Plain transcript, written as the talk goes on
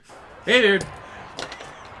Hey, Beard.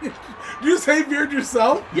 You just hey Beard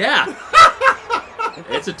yourself? Yeah.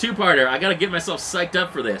 It's a two-parter. I gotta get myself psyched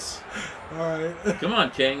up for this. Alright. Come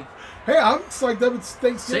on, King. Hey, I'm psyched up. It's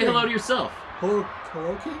Thanksgiving. Say hello to yourself. Hello,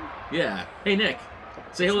 King? Yeah. Hey, Nick.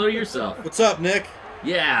 Say hello to yourself. What's up, Nick?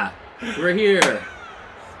 Yeah. We're here.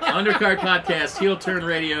 Undercard Podcast, Heel Turn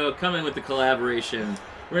Radio, coming with the collaboration.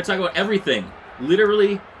 We're going to talk about everything.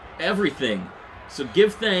 Literally everything. So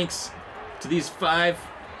give thanks to these 5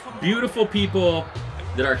 beautiful people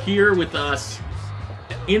that are here with us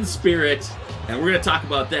in spirit. And we're going to talk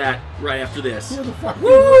about that right after this. Who the fuck?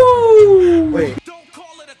 Woo! Wait. Don't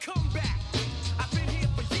call it a comeback. I've been here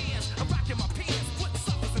for years. I'm rocking my peers, putting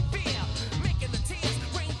suckers in fear, making the tears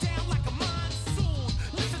rain down like a monsoon.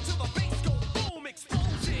 Listen to the bass go boom,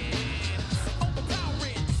 explosion.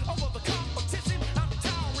 Overpowering over the competition. I'm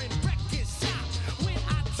towering, wrecking shop. When I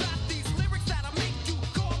drop these lyrics that'll make you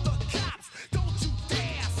call the cops. Don't you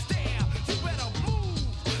dare stare. You better move.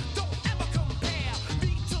 Don't ever compare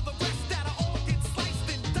me to the rest that'll all get sliced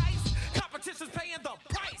and diced. Competition's paying the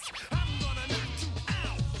price. I'm gonna knock you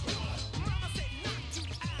out. Mama said knock you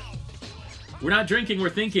out. We're not drinking, we're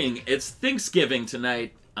thinking. It's Thanksgiving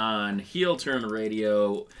tonight on Heel Turn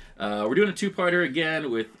Radio. We're doing a two-parter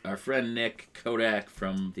again with our friend Nick Kodak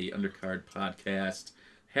from the Undercard Podcast.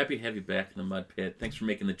 Happy to have you back in the mud pit. Thanks for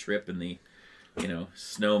making the trip in the,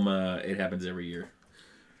 Sonoma. It happens every year.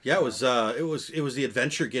 Yeah, it was the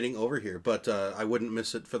adventure getting over here, but I wouldn't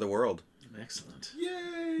miss it for the world. Excellent.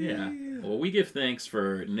 Yay! Yeah. Well, we give thanks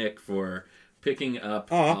for Nick for picking up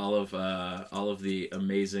Uh-huh. all of the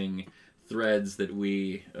amazing threads that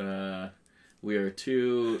we are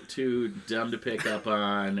too dumb to pick up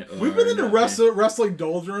on. We've been in the wrestling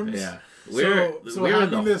doldrums. Yeah. We're So in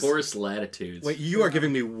having the this- forest latitudes. Wait, you are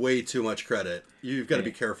giving me way too much credit. You've got to Hey.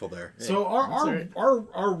 be careful there. So that's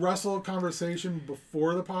our wrestle conversation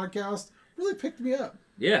before the podcast really picked me up.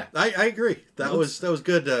 Yeah. I agree. That was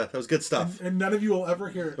good. That was good stuff. And none of you will ever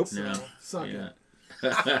hear it. So No. suck it.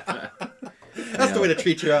 Yeah. That's the way to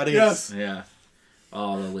treat your audience. Yes. Yeah.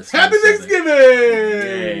 All the listeners. Happy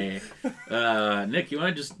Thanksgiving! Yay. Nick, you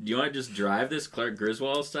want to just drive this Clark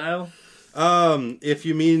Griswold style? If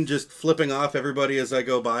you mean just flipping off everybody as I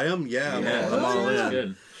go by them, I'm all that's in.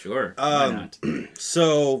 good. Sure. Why not?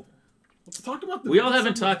 So Let's talk about We all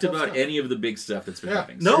haven't talked about any of the big stuff that's been Yeah.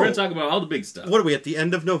 happening. So No. we're going to talk about all the big stuff. what are we at the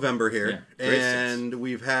end of November here? Yeah, great And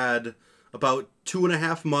we've had about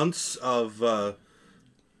 2.5 months of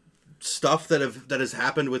stuff that has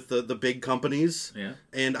happened with the big companies. Yeah.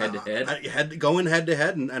 And Head-to-head? I had going head to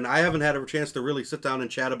head, and I haven't had a chance to really sit down and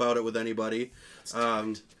chat about it with anybody.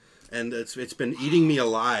 And it's been eating me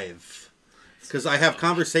alive because I have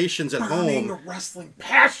conversations at burning home. wrestling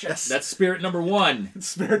passion. That's spirit number 1.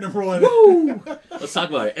 Spirit number 1. Woo! Let's talk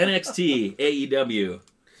about it. NXT, AEW.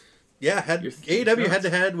 Yeah, Your AEW thoughts? head to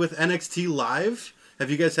head with NXT live. Have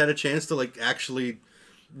you guys had a chance to actually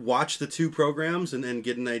watch the two programs and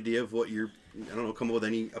get an idea of what come up with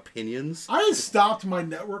any opinions? I stopped my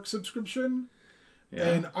network subscription, Yeah.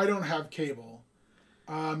 and I don't have cable.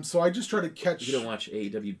 So I just try to catch. You don't watch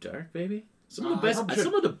AEW Dark, baby? Some I of the best probably should.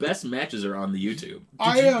 some of the best matches are on the YouTube.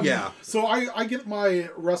 I am. yeah. So I get my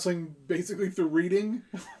wrestling basically through reading.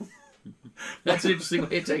 That's an interesting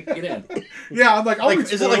way to get in. Yeah, I'm like, I'll read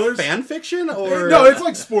Is it like spoilers. fan fiction or No, it's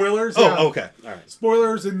like spoilers. Oh, yeah. okay, all right.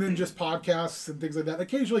 Spoilers, and then just podcasts and things like that.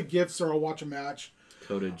 Occasionally gifs, or I'll watch a match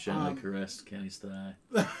Coda gently caressed Kenny's thigh.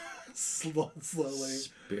 slowly.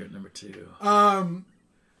 Spirit number 2.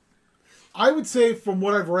 I would say from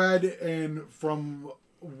what I've read and from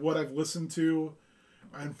what I've listened to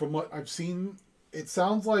and from what I've seen, it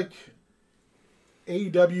sounds like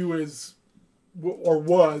AEW is or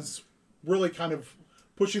was really kind of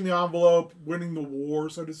pushing the envelope, winning the war,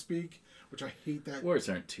 so to speak, which I hate that. Wars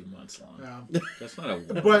aren't 2 months long. Yeah. That's not a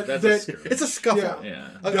war. But That's that- a skirmish. It's a scuffle, Yeah.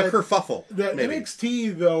 a That- kerfuffle, That maybe.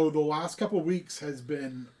 NXT, though, the last couple of weeks has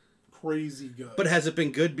been crazy good. But has it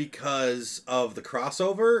been good because of the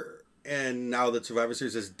crossover and now that Survivor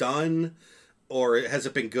Series is done, or has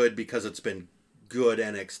it been good because it's been good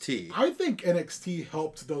NXT? I think NXT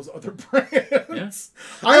helped those other brands. Yeah.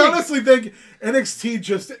 I honestly think NXT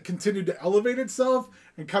just continued to elevate itself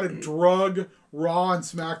and kind of drug Raw and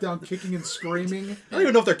SmackDown kicking and screaming I don't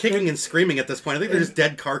even know if they're kicking and screaming at this point. I think they're just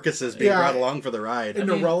dead carcasses being Yeah. brought along for the ride.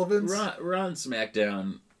 into relevance. Raw and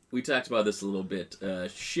SmackDown, we talked about this a little bit.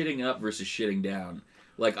 Shitting up versus shitting down.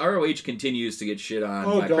 Like, ROH continues to get shit on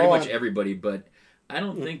by pretty God. much everybody, but I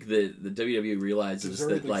don't think that the WWE realizes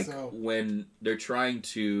that, Deservedly like, so. when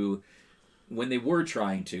they were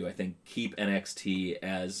trying to, I think, keep NXT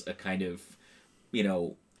as a kind of,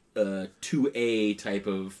 2A type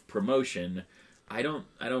of promotion, I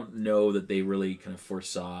don't know that they really kind of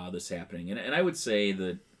foresaw this happening, and I would say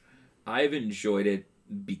that I've enjoyed it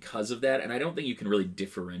because of that, and I don't think you can really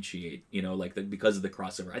differentiate, because of the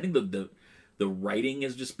crossover. I think the writing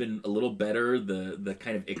has just been a little better. The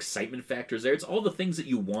kind of excitement factors there. It's all the things that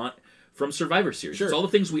you want from Survivor Series. Sure. It's all the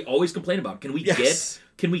things we always complain about. Can we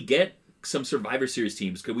get some Survivor Series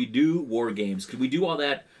teams? Could we do War Games? Could we do all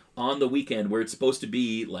that on the weekend where it's supposed to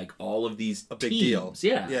be like all of these A big teams?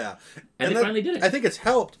 deal. Yeah. And they that- finally did it. I think it's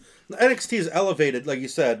helped. NXT is elevated, like you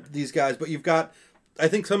said, these guys, but you've got, I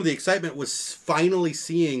think some of the excitement was finally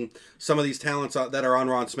seeing some of these talents that are on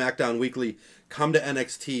Raw and SmackDown weekly come to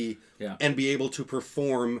NXT and be able to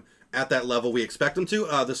perform at that level we expect them to.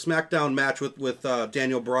 The SmackDown match with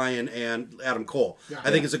Daniel Bryan and Adam Cole,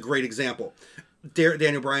 I think is a great example.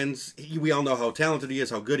 Daniel Bryan's, we all know how talented he is,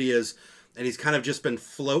 how good he is, and he's kind of just been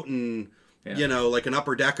floating, like an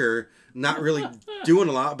upper decker, not really doing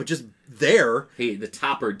a lot, but just there. Hey, the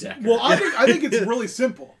topper decker. Well, I think it's really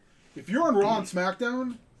simple. If you're on Raw and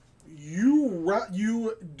SmackDown,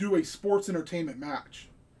 you do a sports entertainment match.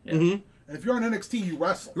 Yeah. And if you're on NXT, you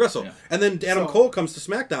wrestle. Yeah. And then Adam Cole comes to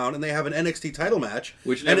SmackDown, and they have an NXT title match.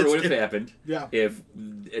 Which never would have happened if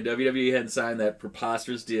WWE hadn't signed that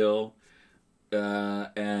preposterous deal,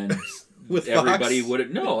 and With everybody Fox? would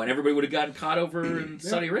have gotten caught over in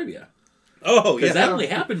Saudi Arabia. Oh, Because that only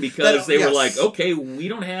happened because they were yes. like, okay, we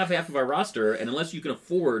don't have half of our roster, and unless you can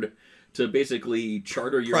afford to basically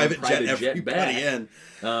charter your own private jet everybody back, in.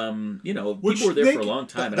 people were there for a long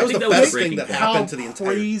time. And that I was think the that was best a breaking thing that point. happened how to the entire-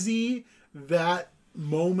 crazy that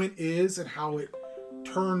moment is and how it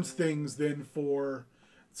turns things then for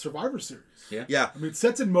Survivor Series. Yeah. I mean, it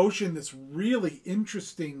sets in motion this really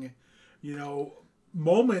interesting,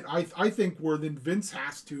 moment. I think where then Vince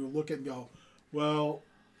has to look and go, well,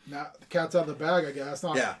 now the cat's out of the bag, I guess.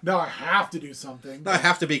 Now I have to do something. I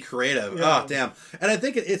have to be creative. Yeah. Oh, damn. And I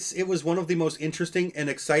think it was one of the most interesting and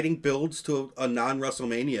exciting builds to a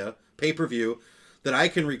non-WrestleMania pay-per-view that I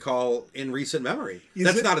can recall in recent memory.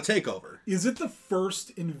 That's not a takeover. Is it the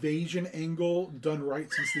first invasion angle done right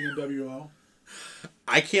since the NWO?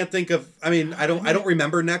 I can't think of. I mean, I don't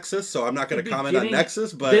remember Nexus, so I'm not going to comment on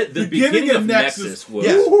Nexus. But the beginning of Nexus was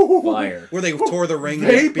fire. where they tore the ring,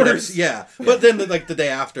 Vapors. But then the day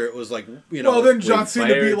after, it was like Well, then John We Cena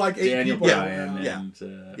fired be like 8 Daniel people. Bryan Yeah.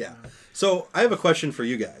 and, Yeah. So I have a question for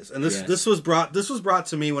you guys, and this was brought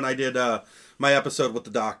to me when I did my episode with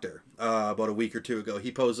the doctor about a week or two ago.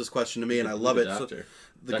 He posed this question to me, and I love it. Doctor?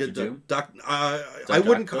 The Dr. good Doom? I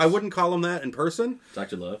wouldn't call him that in person.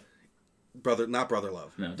 Dr. Love. Not Brother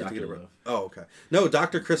Love. No, Dr. Love. Oh, okay. No,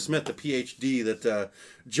 Dr. Chris Smith, the PhD that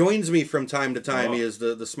joins me from time to time. Oh. He is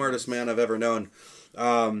the smartest man I've ever known.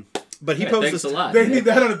 But he Yeah, posed thanks this. a lot. They Nick. need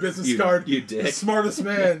that on a business You- card. you dick. The smartest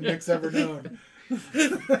man Nick's ever known.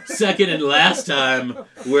 Second and last time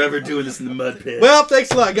we're ever doing this in the mud pit. Well,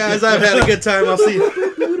 thanks a lot, guys. I've had a good time. I'll see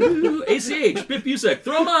you. ACH, Biff Busick,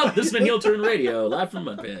 throw him up. This has been Heel Turn Radio, live from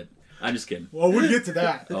Mud Pit. I'm just kidding. Well, we'll get to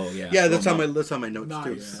that. Oh, yeah. Yeah, that's Throw on 'em up. my notes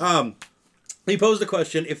Nice. too. He posed a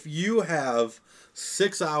question: if you have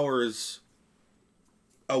 6 hours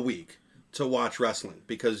a week to watch wrestling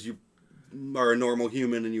because you are a normal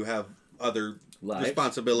human and you have other Lives?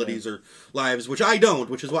 responsibilities or lives, which I don't,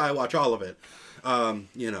 which is why I watch all of it.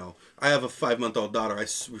 I have a 5-month-old daughter.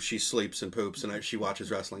 She sleeps and poops, and she watches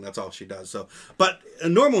wrestling. That's all she does. So, but a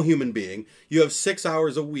normal human being, you have 6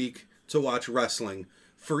 hours a week to watch wrestling.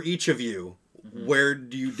 For each of you, where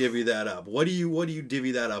do you divvy that up? What do you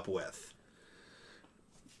divvy that up with?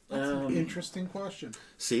 That's an interesting question.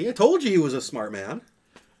 See, I told you he was a smart man.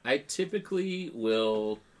 I typically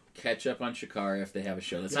will catch up on Shikara if they have a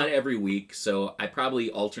show. That's not every week, so I probably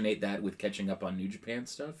alternate that with catching up on New Japan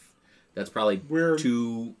stuff. That's probably We're in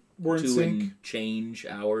two sync. and change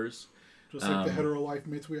hours. Just like the hetero life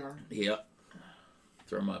mates we are. Yep.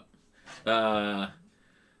 Throw them up.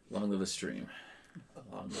 Long live the stream.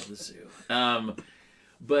 Long live the zoo.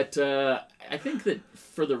 But I think that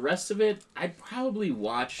for the rest of it, I'd probably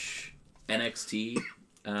watch NXT.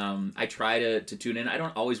 I try to tune in. I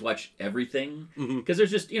don't always watch everything because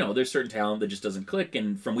there's just, there's certain talent that just doesn't click.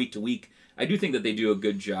 And from week to week, I do think that they do a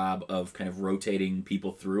good job of kind of rotating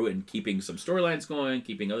people through and keeping some storylines going,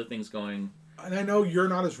 keeping other things going. And I know you're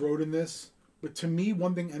not as road in this, but to me,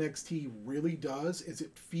 one thing NXT really does is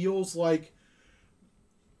it feels like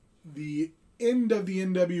the end of the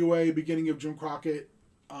NWA, beginning of Jim Crockett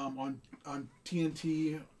on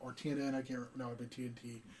TNT or TNN. I can't remember. No, it'd be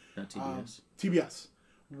TNT. Not TBS. TBS,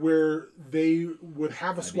 where they would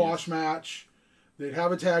have a squash match, they'd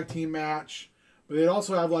have a tag team match, but they'd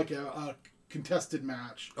also have like a contested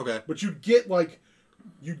match. Okay. But you'd get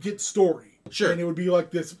story. Sure. And it would be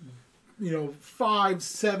like this 5,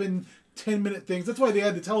 7, 10-minute things. That's why they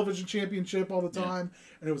had the television championship all the time,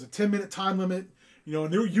 and it was a 10-minute time limit.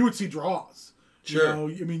 And you would see draws. Sure.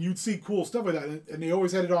 You'd see cool stuff like that, and they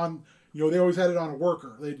always had it on. They always had it on a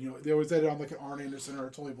worker. They always had it on like an Arn Anderson or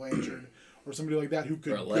a Tully Blanchard or somebody like that who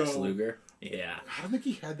could Or Lex go. Luger. Yeah. I don't think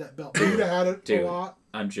he had that belt. Maybe they had it Dude, a lot.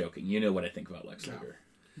 I'm joking. You know what I think about Lex Luger.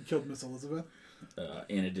 He killed Miss Elizabeth.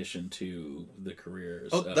 In addition to the careers.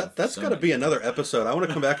 Oh, of that's so got to many- be another episode. I want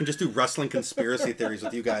to come back and just do wrestling conspiracy theories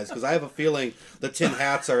with you guys because I have a feeling the tin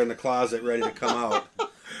hats are in the closet ready to come out.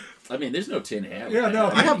 I mean, there's no tin hat. with Yeah, that. no,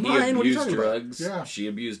 I have He mine. What are you abused talking about? drugs. Yeah. She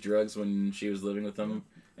abused drugs when she was living with him.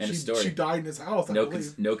 And a story. She died in his house, I no,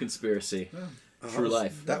 believe. no conspiracy. True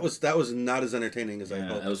life. That was not as entertaining as I Yeah,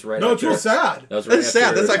 hoped. that was right. No, it's after, real sad. That was right It's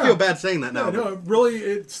sad. after. I feel bad saying that now. No,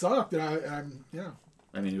 it sucked. And I'm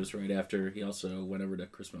I mean, it was right after he also went over to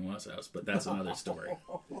Chris Benoit's house, but that's another story.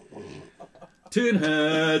 Tin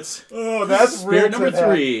hats. Oh, that's Spirit number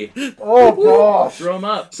 3. Oh, gosh. Throw them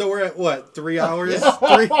up. So we're at what? 3 hours?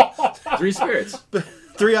 3 spirits.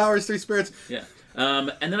 3 hours, 3 spirits. Yeah.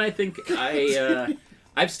 And then I think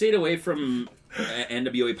I've stayed away from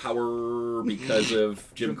NWA Power because of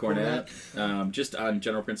Jim Cornette, just on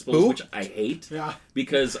general principles, Who? which I hate. Yeah.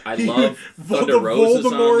 Because I love Thunder the Rosa's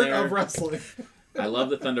on Voldemort there. of wrestling. I love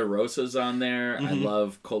the Thunder Rosa's on there. I Mm-hmm.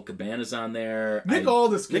 love Colt Cabana's on there. Nick I-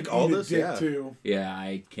 Aldis could Nick eat Aldis, a dick, yeah. too. Yeah,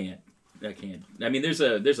 I can't. I mean, there's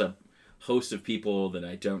a host of people that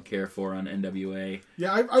I don't care for on NWA.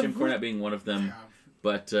 Yeah, I've Jim Cornette being one of them. Yeah.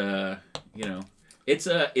 But it's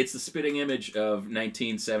the spitting image of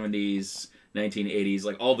 1970s, 1980s,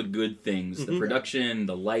 like all the good things, the production,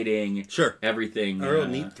 the lighting, Sure. everything. A real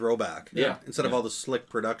neat throwback. yeah, Instead of yeah. all the slick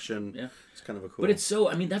production, Yeah. it's kind of a cool. But it's so,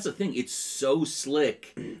 I mean, that's the thing. It's so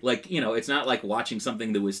slick. Like, it's not like watching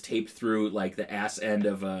something that was taped through, like, the ass end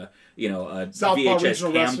of a Southpaw VHS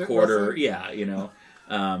Regional camcorder. Wrestling.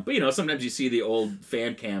 Yeah, but, sometimes you see the old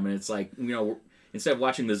fan cam and it's like, instead of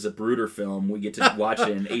watching the Zapruder film, we get to watch it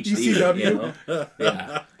in HD.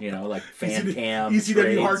 ECW. Yeah, like fan cam. ECW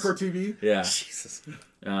trades. Hardcore TV. Yeah. Jesus.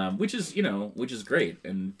 Which is great.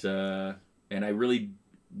 And I really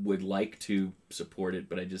would like to support it,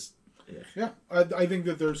 but I just... Yeah, I think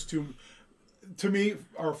that there's to me,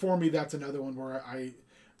 or for me, that's another one where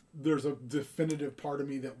there's a definitive part of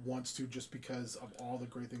me that wants to just because of all the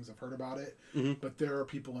great things I've heard about it. Mm-hmm. But there are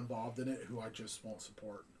people involved in it who I just won't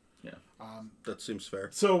support. Yeah. That seems fair.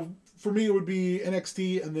 So for me, it would be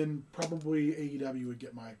NXT, and then probably AEW would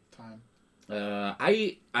get my time.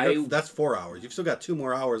 That's 4 hours. You've still got 2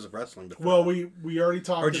 more hours of wrestling before. Well, we already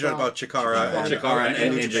talked or did you talk about Chikara? Chikara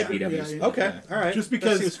and New Japan. NJPW. Yeah. Okay, all right. Just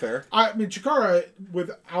because that seems fair. I mean, Chikara,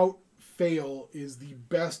 without fail, is the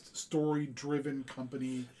best story-driven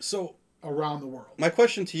company So around the world. my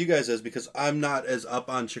question to you guys is, because I'm not as up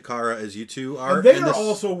on Chikara as you two are, And they and are this-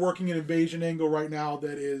 also working an invasion angle right now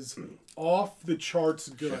that is off the charts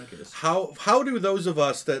good. how do those of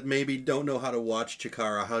us that maybe don't know how to watch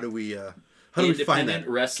Chikara, how do we find Independent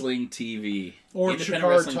that? Wrestling TV. Or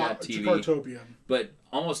IndependentWrestling.tv. Chikartopia. But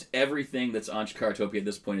almost everything that's on Chikartopia at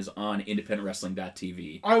this point is on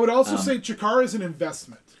IndependentWrestling.tv. I would also say Chikara is an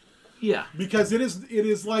investment Yeah. because it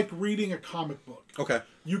is like reading a comic book. Okay.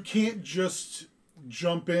 You can't just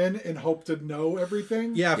jump in and hope to know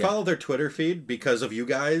everything. Yeah, I Yeah. follow their Twitter feed because of you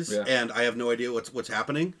guys, Yeah. and I have no idea what's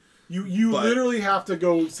happening. You But- literally have to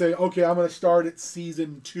go say, okay, I'm going to start at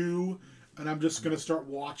season 2, and I'm just going to start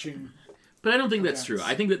watching. But I don't think that's Yes. true.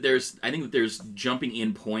 I think that there's jumping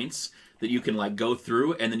in points that you can like go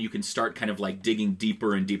through, and then you can start kind of like digging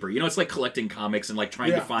deeper and deeper. It's like collecting comics and like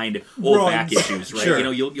trying to Yeah. find old Runs. back issues, right?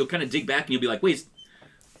 Sure. You'll kind of dig back and you'll be like, wait,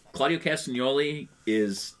 Claudio Castagnoli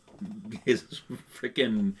is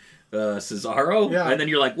freaking Cesaro, Yeah. and then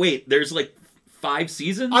you're like, wait, there's like 5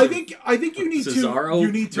 seasons. I of think you need Cesaro to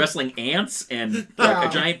you need to wrestling ants and Yeah.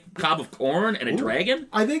 a giant cob of corn and a dragon.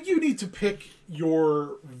 I think you need to pick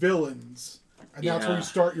your villains, and that's where Yeah. you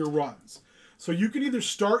start your runs. So you can either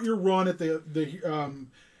start your run at the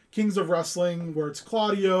Kings of Wrestling, where it's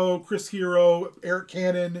Claudio, Chris Hero, Eric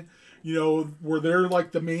Cannon, where they're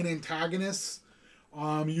like the main antagonists.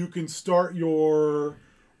 You can start your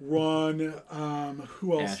run.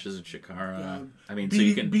 Who else? Ashes and Chikara. Um, I mean, so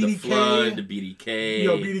you can the BDK, Flood, BDK.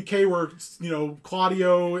 BDK, where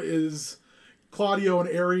Claudio and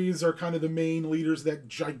Aries are kind of the main leaders of that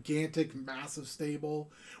gigantic, massive stable.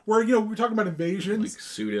 Where we're talking about invasions. like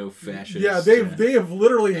pseudo fascist. Yeah, they have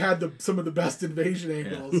literally had some of the best invasion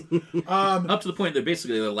angles. up to the point that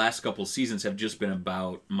basically the last couple seasons have just been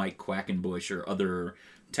about Mike Quackenbush or other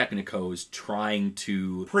Technicos trying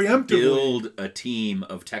to Preemptively. build a team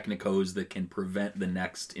of Technicos that can prevent the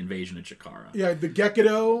next invasion of Chikara. Yeah, the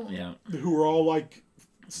Gekido, Yeah. who were all like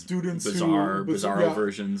students Bizarro yeah,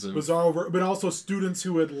 versions of but also students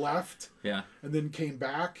who had left yeah. and then came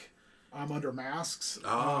back under masks.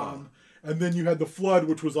 Ah. And then you had the Flood,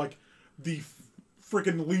 which was like the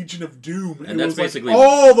freaking Legion of Doom. And it that's was like basically-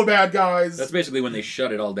 all the bad guys. That's basically when they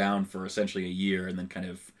shut it all down for essentially a year and then kind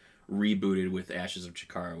of rebooted with Ashes of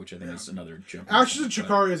Chikara, which I think is another jump. Ashes of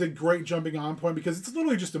Chikara is a great jumping on point because it's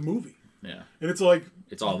literally just a movie. Yeah. And it's like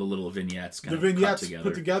It's all the little vignettes kind the of vignettes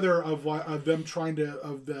cut together. of them trying to,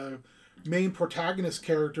 of the main protagonist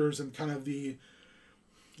characters and kind of the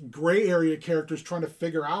gray area characters trying to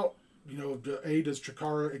figure out, you know, A, does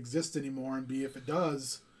Chikara exist anymore, and B, if it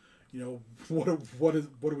does, you know, what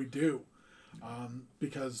do we do?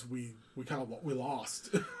 Because we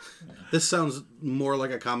lost. This sounds more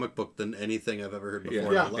like a comic book than anything I've ever heard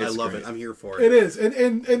before. Yeah. I It's love great. it. I'm here for It it. is,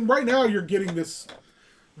 and right now you're getting this.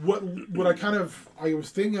 What I was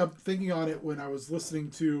thinking on it when I was listening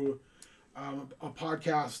to a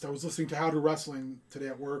podcast. I was listening to How to Wrestling today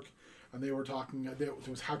at work, and they were talking. It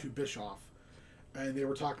was How to Bischoff, and they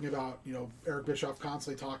were talking about, you know, Eric Bischoff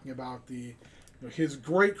constantly talking about his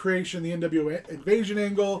great creation, the NWO invasion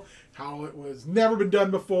angle, how it was never been done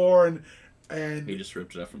before, and He just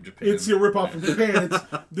ripped it up from Japan. it's a ripoff from Japan. It's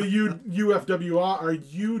the UFWI or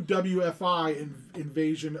UWFI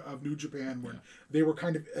invasion of New Japan, where they were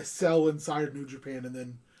kind of a cell inside of New Japan, and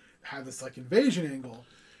then had this like invasion angle.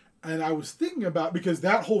 And I was thinking about, because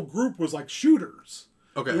that whole group was like shooters.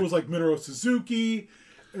 Okay. It was like Minoru Suzuki,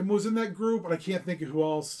 and was in that group, and I can't think of who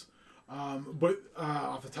else. But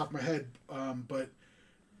off the top of my head, but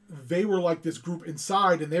they were like this group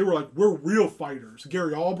inside, and they were like, we're real fighters.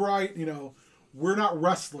 Gary Albright, you know, we're not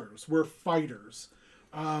wrestlers, we're fighters.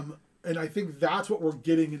 And I think that's what we're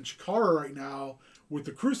getting in Chikara right now with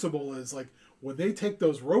the Crucible, is like when they take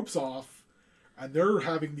those ropes off and they're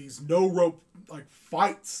having these no rope like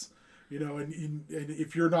fights, you know, and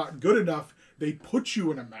if you're not good enough, they put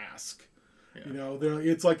you in a mask. Yeah. You know,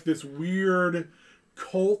 it's like this weird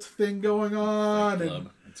cult thing going on, Fight and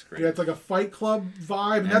Club. It's great. yeah, it's like a Fight Club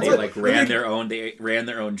vibe. And that's they like ran and their own. They ran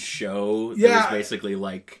their own show. That Yeah. was basically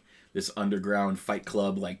like this underground Fight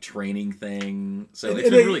Club like training thing. So and it's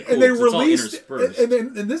they, been really cool. and they 'cause it's all released, interspersed.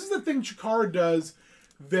 and this is the thing Chikara does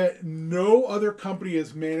that no other company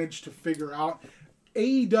has managed to figure out.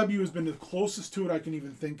 AEW has been the closest to it I can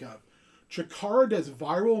even think of. Chikara does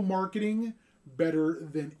viral marketing better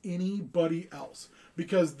than anybody else,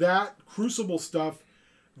 because that Crucible stuff,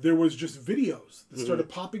 there was just videos that started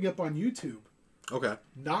popping up on YouTube, Okay.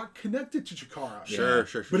 not connected to Chikara. Sure.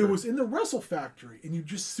 But it was in the Wrestle Factory, and you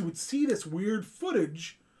just would see this weird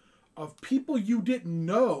footage of people you didn't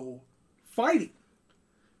know fighting,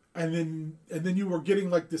 and then you were getting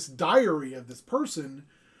like this diary of this person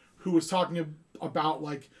who was talking about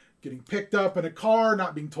like getting picked up in a car,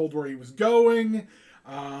 not being told where he was going,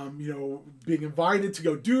 you know, being invited to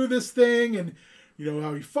go do this thing, and you know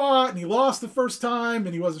how he fought and he lost the first time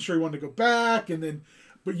and he wasn't sure he wanted to go back, and then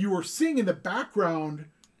but you were seeing in the background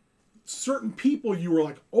certain people you were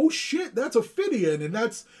like, oh shit, that's Ophidian, and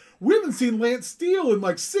we haven't seen Lance Steele in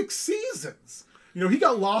like 6 seasons. You know, he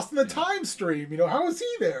got lost in the time stream. You know, how is he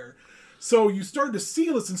there? So you started to see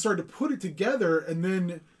this and started to put it together, and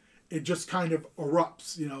then it just kind of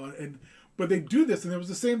erupts, you know, but they do this, and it was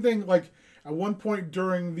the same thing, like at one point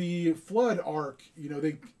during the Flood arc, you know,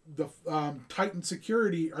 Titan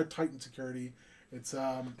Security, it's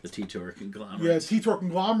the T-Tour conglomerate. yeah, T-Tour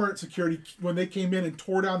Conglomerate Security, when they came in and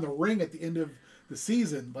tore down the ring at the end of the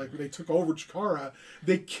season, like they took over Chikara,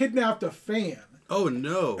 they kidnapped a fan. Oh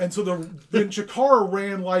no. And so then Chikara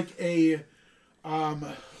ran like a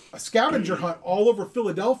scavenger hunt all over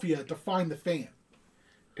Philadelphia to find the fan.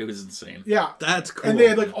 It was insane. Yeah. That's cool. And they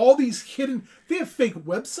had like all these hidden, they have fake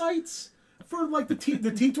websites for like the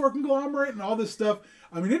T-Tour Conglomerate and all this stuff.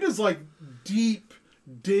 I mean, it is like deep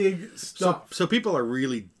dig stuff. So people are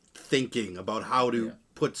really thinking about how to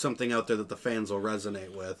put something out there that the fans will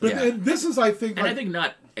resonate with. But Yeah. and this is, I think, And like, I think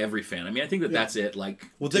not every fan. I mean, I think that's it. Like,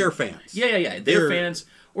 Well, they're fans. yeah. They're fans,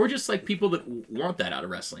 or just like people that want that out of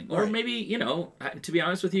wrestling, or Right. maybe, you know, to be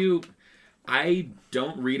honest with you, I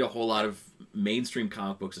don't read a whole lot of mainstream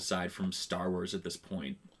comic books aside from Star Wars at this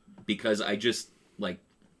point, because I just like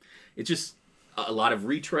it's just a lot of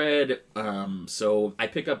retread. So I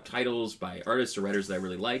pick up titles by artists or writers that I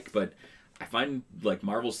really like, but I find like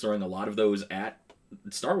Marvel's throwing a lot of those at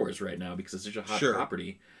Star Wars right now because it's such a hot Sure.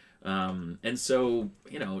 property. And so,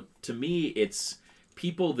 you know, to me, it's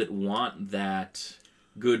people that want that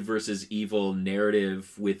good versus evil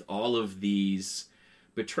narrative with all of these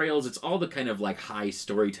betrayals. It's all the kind of like high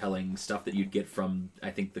storytelling stuff that you'd get from,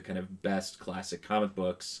 I think, the kind of best classic comic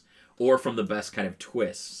books, or from the best kind of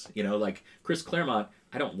twists. You know, like Chris Claremont,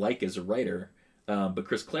 I don't like as a writer, but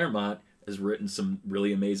Chris Claremont has written some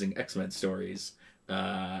really amazing X-Men stories,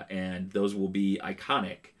 and those will be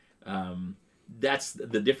iconic. That's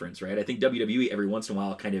the difference, right? I think WWE every once in a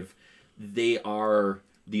while kind of, they are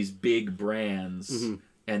these big brands,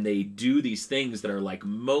 and they do these things that are like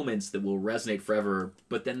moments that will resonate forever,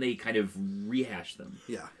 but then they kind of rehash them.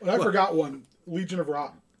 Yeah. And I forgot one, Legion of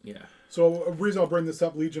Rot. Yeah. So a reason I'll bring this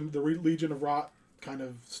up, Legion of Rot kind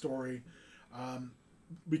of story,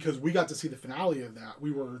 because we got to see the finale of that.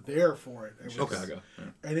 We were there for it. It was, Chicago.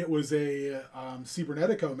 and it was a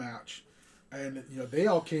Cybernetico match, and they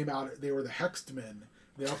all came out. They were the Hexed Men.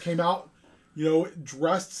 They all came out,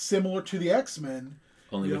 dressed similar to the X-Men.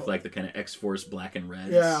 Only with like the kind of X-Force black and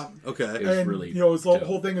reds. Yeah. Okay. It was And really the dope.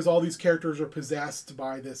 whole thing is all these characters are possessed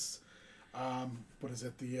by this, what is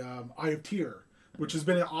it? The Eye of Tyr, which has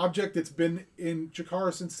been an object that's been in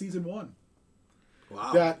Chikara since season 1.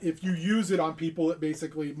 Wow. That if you use it on people, it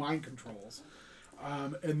basically mind controls.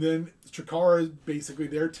 And then Chikara, basically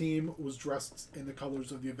their team was dressed in the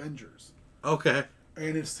colors of the Avengers. Okay.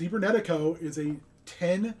 And if Cybernetico is a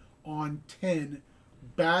 10-on-10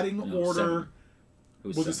 batting No, order. 7.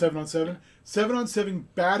 It Was it 7-on-7? 7-on-7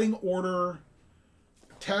 batting order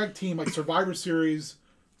tag team, like Survivor Series,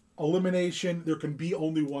 elimination. There can be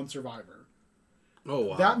only one survivor. Oh,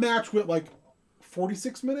 wow. That match went like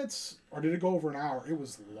 46 minutes, or did it go over an hour? It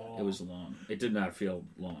was long. It was long. It did not feel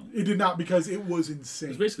long. It did not, because it was It insane.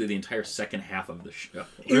 was basically the entire second half of the show.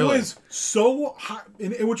 It was so hot,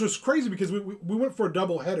 which was crazy because we went for a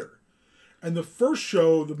double header. And the first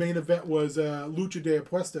show, the main event, was Lucha de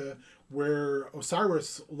Apuesta, where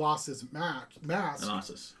Osiris lost his mask.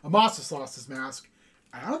 Anasis. Amasis lost his mask.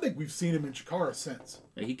 And I don't think we've seen him in Chikara since.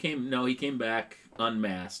 He came back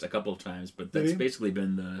unmasked a couple of times, but Did that's he? basically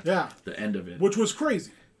been the end of it. Which was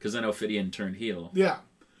crazy. Because then Ophidian turned heel. Yeah.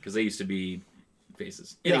 Because they used to be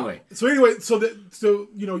faces. Yeah. Anyway. So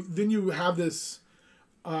then you have this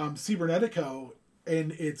Cybernetico,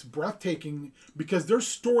 and it's breathtaking because there's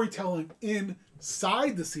storytelling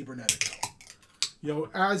inside the Cybernetico.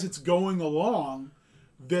 As it's going along,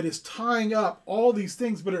 that is tying up all these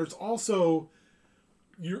things, but it's also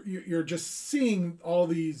you're just seeing all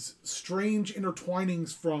these strange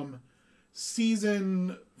intertwinings from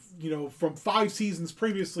from 5 seasons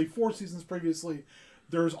previously, 4 seasons previously.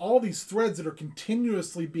 There's all these threads that are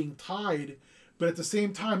continuously being tied, but at the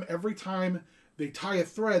same time, every time they tie a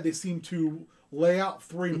thread, they seem to lay out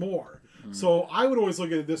 3 more. So I would always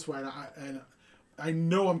look at it this way, and I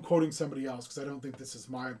know I'm quoting somebody else because I don't think this is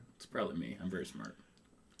my... It's probably me. I'm very smart.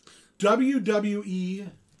 WWE,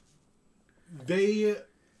 they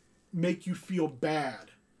make you feel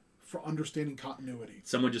bad for understanding continuity.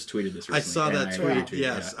 Someone just tweeted this recently. I saw and that I tweet. agreed to it.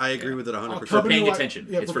 Yes, Yeah. I agree with it 100%. For Company paying like- attention.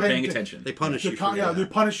 yeah, It's for for paying paying atten- attention. They punish you for Yeah, that. they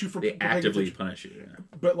punish you for They paying actively attention. punish you. Yeah.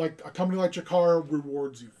 But like a company like Chikara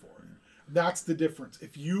rewards you for it. That's the difference.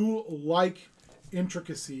 If you like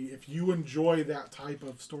intricacy, if you enjoy that type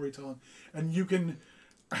of storytelling, and you can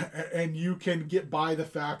get by the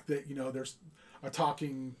fact that there's a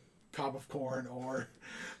talking cob of corn, or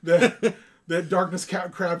that Darkness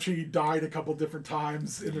Crabtree died a couple different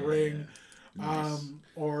times in the ring. Nice.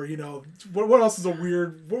 Or what else is a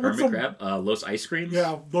weird? What's Hermit the, crab? Los ice creams?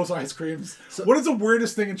 Yeah, those ice creams. What is the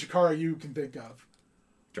weirdest thing in Chikara you can think of?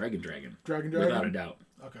 Dragon. Dragon? Without a doubt.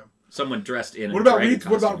 Okay. Someone dressed in What a about dragon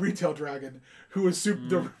what about costume. Retail Dragon, who is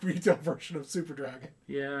the retail version of Super Dragon?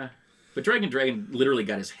 Yeah. But Dragon literally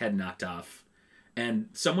got his head knocked off. And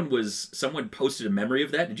someone posted a memory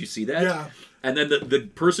of that. Did you see that? Yeah. And then the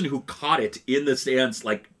person who caught it in the stands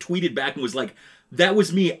tweeted back and was like, "That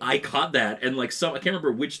was me. I caught that." And I can't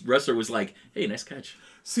remember which wrestler was like, "Hey, nice catch."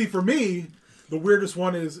 See, for me, the weirdest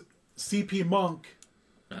one is CP Monk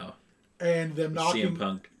Oh. and them knocking CM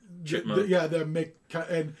Punk. Chipmunk.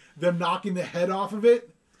 them knocking the head off of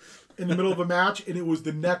it in the middle of a match, and it was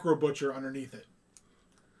the Necro Butcher underneath it.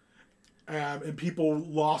 And people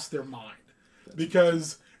lost their mind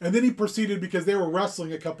and then he proceeded, because they were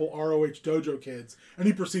wrestling a couple ROH Dojo kids, and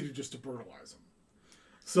he proceeded just to brutalize them.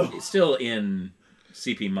 So It's still in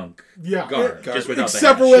CP Monk yeah, guard, just without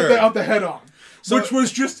except the for head. without the head on, So- which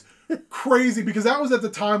was just crazy, because that was at the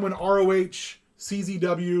time when ROH,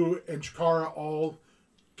 CZW, and Chikara all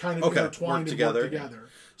kind of intertwined and worked worked together. together.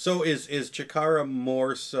 So is Chikara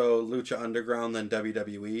more so Lucha Underground than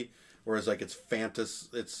WWE? Or is it's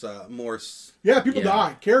it's more... Yeah, people Yeah.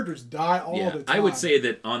 die. Characters die all Yeah, the time. I would say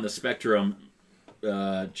that on the spectrum,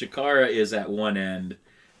 Chikara is at one end,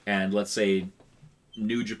 and let's say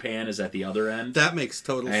New Japan is at the other end. That makes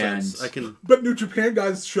total And- sense. I can. But New Japan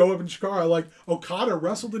guys show up in Chikara, like Okada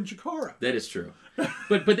wrestled in Chikara. That is true.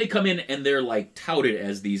 But they come in and they're like touted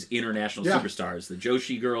as these international Yeah. superstars. The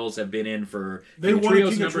Joshi girls have been in for They King of won Trios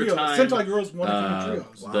a King of number of Trios. times. Sentai girls won a King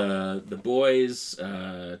of Trios. The boys,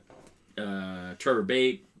 Trevor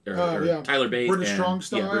Bate, or yeah. Tyler Bate, British and, Strong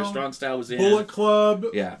Style. Yeah, British Strong Style was in. Bullet Club.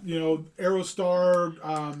 Yeah. Aerostar.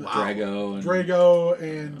 Drago. And, Drago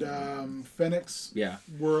and Phoenix Yeah.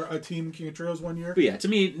 were a team King of Trios one year. But yeah, to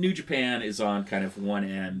me, New Japan is on kind of one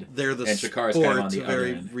end. They're the and Chikara's kind of on sports, the other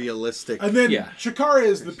very end. realistic. And then Yeah. Chikara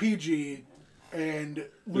is the PG, and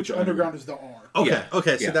Lucha Underground is the R. Okay,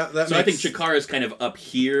 okay, so that so I think makes- Chikara is kind of up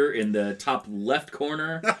here in the top left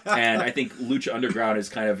corner, and I think Lucha Underground is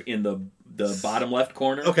kind of in the bottom left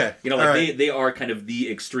corner. Okay, like all right. they are kind of the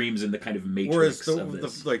extremes in the kind of Whereas matrix of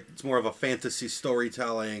this. like it's more of a fantasy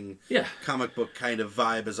storytelling, Yeah. comic book kind of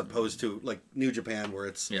vibe as opposed to like New Japan where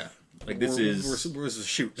it's Yeah, like this is we're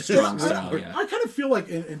shoot strong style. Yeah, I kind of feel like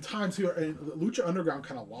in times here, and Lucha Underground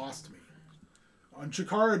kind of lost me. And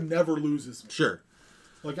Chikara never loses me. Sure.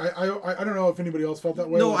 Like I don't know if anybody else felt that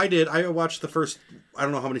way. No, Like, I did. I watched the first. I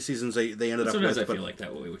don't know how many seasons they ended up sometimes with. I but feel like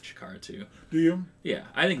that way with Chikara too. Do you? Yeah,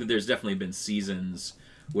 I think that there's definitely been seasons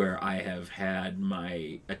where I have had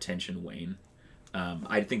my attention wane.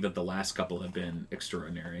 I think that the last couple have been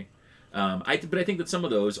extraordinary. But I think that some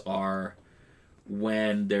of those are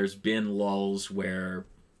when there's been lulls where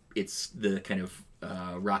it's the kind of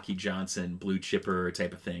Rocky Johnson, blue chipper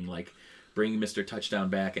type of thing, like bringing Mr. Touchdown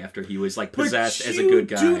back after he was like possessed But as a good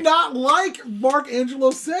guy. You do not like Mark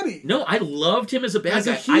Angelo Setti. No, I loved him as a bad As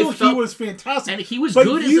guy. a heel, I felt, he was fantastic. and he was but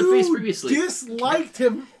good as a face previously. You disliked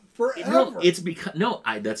him forever. No, it's because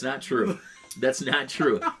that's not true. That's not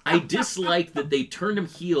true. I disliked that they turned him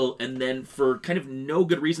heel and then for kind of no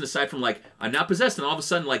good reason aside from like I'm not possessed and all of a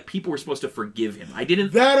sudden like people were supposed to forgive him. I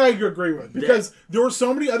didn't. That I agree with because there were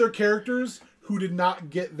so many other characters who did not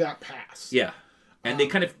get that pass. Yeah, and they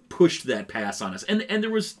kind of pushed that pass on us, and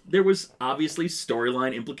there was obviously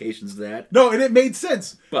storyline implications to that. No, and it made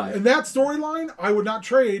sense. But- and that storyline, I would not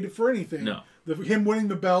trade for anything. No. Him winning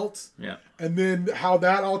the belt. Yeah, And then how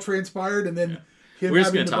that all transpired, and then him we're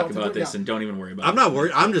just having going the to talk belt about this yeah. and don't even worry about it. I'm not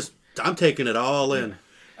worried. I'm taking it all in.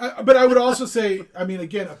 But I would also say, I mean,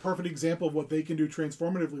 again, a perfect example of what they can do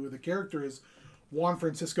transformatively with a character is Juan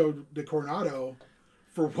Francisco de Coronado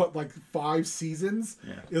for what, like 5 seasons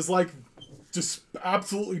is like just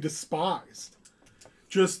absolutely despised.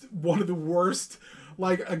 Just one of the worst,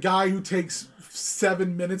 like a guy who takes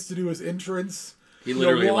 7 minutes to do his entrance. He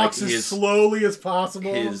literally walks like as his slowly as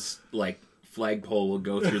possible. his like flagpole will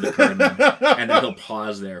go through the curtain and then he'll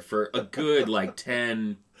pause there for a good like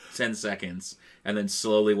 10 seconds and then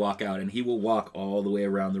slowly walk out and he will walk all the way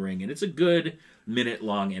around the ring and it's a good minute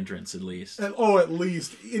long entrance at least. And, at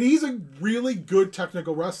least. And he's a really good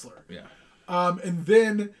technical wrestler. Yeah. And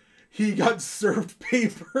then he got served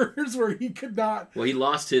papers where he could not. Well, he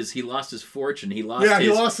lost his fortune. He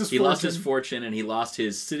lost his fortune and he lost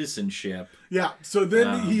his citizenship. Yeah. So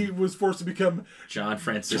then he was forced to become. John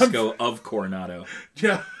Francisco of Coronado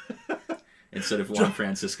Yeah. instead of Juan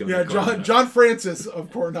Francisco. Yeah. de Coronado. John Francis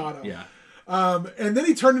of Coronado. Yeah. And then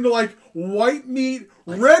he turned into like white meat,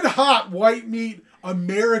 red hot white meat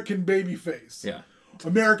American babyface. Yeah.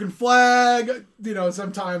 American flag.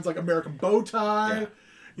 Sometimes like American bow tie. Yeah.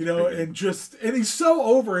 And he's so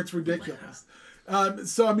over, it's ridiculous.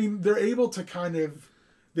 So, I mean, they're able to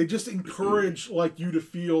they just encourage, like, you to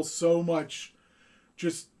feel so much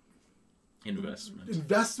just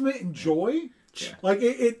investment and joy. Yeah. Like,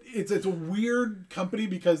 it's a weird company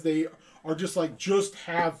because they are just, like, just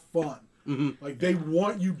have fun. Mm-hmm. Like, they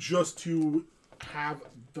want you just to have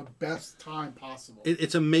the best time possible.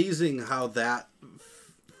 It's amazing how that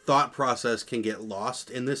thought process can get lost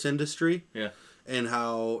in this industry. Yeah. And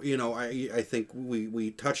how, I think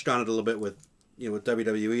we touched on it a little bit with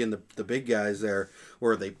WWE and the big guys there,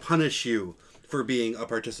 where they punish you for being a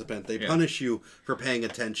participant. They punish you for paying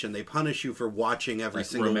attention. They punish you for watching every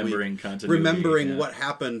single remembering week. continuity. Remembering what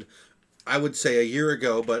happened, I would say a year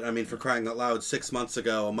ago, but I mean, for crying out loud, 6 months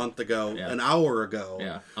ago, a month ago, an hour ago.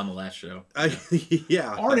 Yeah, on the last show.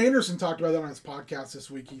 Arn Anderson talked about that on his podcast this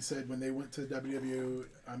week. He said when they went to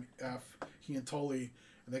WWF, he and Tully,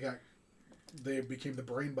 and they became the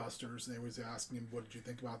Brainbusters, and they was asking him, what did you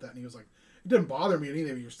think about that? And he was like, it didn't bother me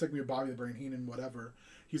anything. You're sticking me with Bobby the Brain Heenan, whatever.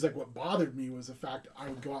 He's like, what bothered me was the fact I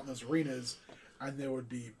would go out in those arenas and there would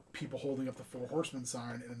be people holding up the Four Horsemen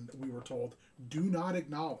sign, and we were told, "Do not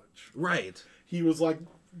acknowledge." Right. He was like,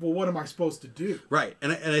 "Well, what am I supposed to do?" Right,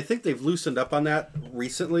 and I think they've loosened up on that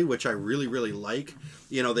recently, which I really, really like.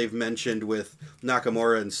 You know, they've mentioned with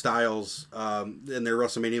Nakamura and Styles in their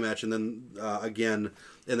WrestleMania match, and then again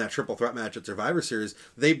in that triple threat match at Survivor Series,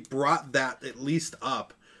 they brought that at least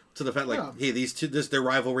up to the fact, like, Yeah. hey, these two, their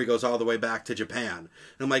rivalry goes all the way back to Japan. And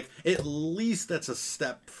I'm like, at least that's a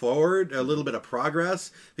step forward, a little bit of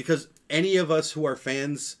progress, because any of us who are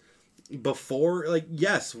fans before, like,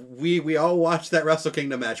 yes, we all watched that Wrestle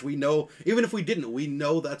Kingdom match. We know, even if we didn't, we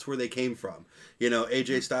know that's where they came from. You know,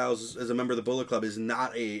 AJ Styles as a member of the Bullet Club is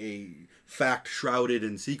not a fact shrouded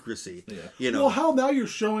in secrecy. Yeah. You know, Well, how now you're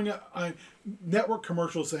showing a network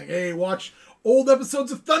commercial saying, "Hey, watch old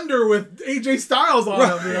episodes of Thunder with AJ Styles on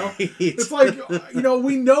them." You know, Right. it's like, you know,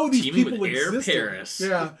 we know these Teaming people with Air existed. Paris.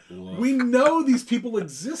 Yeah, Whoa. we know these people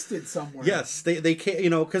existed somewhere. yes, they can't, you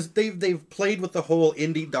know, because they've played with the whole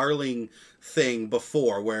indie darling thing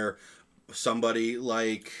before, where somebody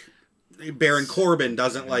like Baron Corbin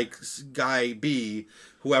doesn't like Guy B,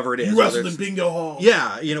 whoever it is. You whether wrestled in it's- Bingo Hall.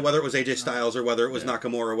 Yeah, you know, whether it was AJ Styles or whether it was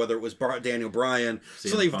Nakamura or whether it was Daniel Bryan. So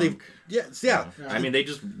CM they've Punk. yeah. I mean, they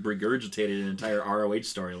just regurgitated an entire ROH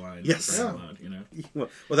storyline. Yes. for Yeah. Paramount, you know,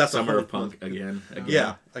 Well, that's Summer a of Punk again.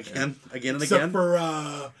 Yeah, again and Except again.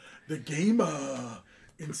 for the game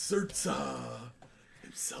inserts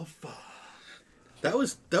himself. That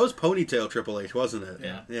was Ponytail Triple H, wasn't it?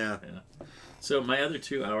 Yeah. Yeah. So my other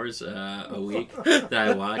 2 hours a week that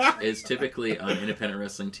I watch is typically on independent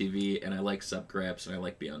wrestling TV, and I like Sub Craps and I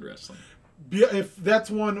like Beyond Wrestling If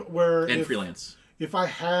that's one where and if, freelance. if I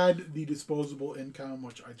had the disposable income,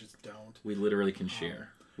 which I just don't, We literally can share.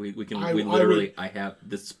 We can. I we would- literally. I have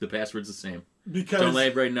this. The password's the same. because Don't let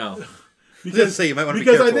anybody know. Because say you might want to be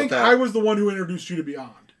because careful I think with that. I was the one who introduced you to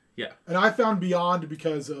Beyond, Yeah. and I found Beyond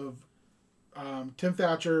because of Tim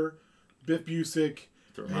Thatcher, Biff Busick,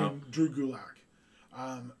 Throw 'em out. and Drew Gulak.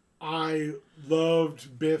 I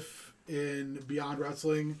loved Biff in Beyond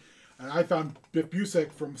Wrestling, and I found Biff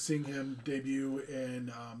Busick from seeing him debut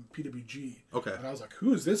in PWG. Okay. And I was like,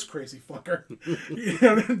 "Who is this crazy fucker?" You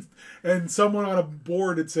know, and someone on a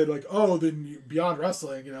board had said like, "Oh, then Beyond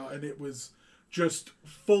Wrestling," you know, and it was just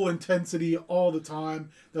full intensity all the time.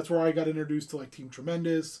 That's where I got introduced to like Team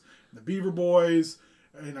Tremendous, and the Beaver Boys,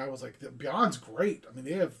 and I was like, Beyond's great. I mean,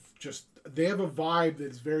 they have a vibe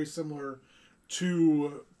that's very similar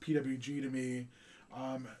to PWG to me,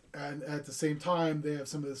 and at the same time, they have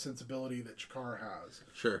some of the sensibility that Chikara has.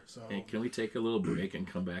 Sure. So Hey, can we take a little break and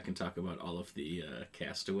come back and talk about all of the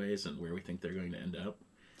castaways and where we think they're going to end up?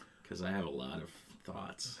 Because I have a lot of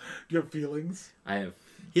thoughts. you have feelings. I have.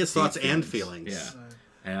 He has deep thoughts and feelings. Yeah.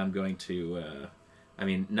 And I'm going to. I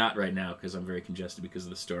mean, not right now because I'm very congested because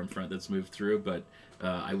of the storm front that's moved through. But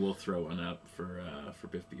I will throw one up for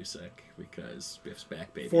Biff Busick because Biff's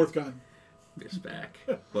back, baby. Fourth gun. Biff's back.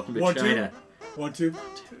 Welcome to 1, 2. China. 1, 2.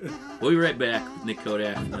 We'll be right back with Nick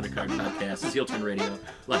Kodak from Undercard Podcast. This is Heel Turn Radio,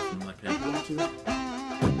 live from Luckhead. 1,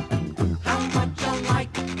 2. How much alike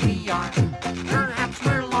we are. Perhaps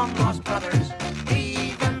we're long lost brothers. We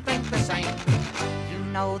even think the same. You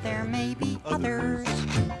know there may be others.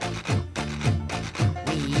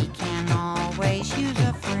 We can always use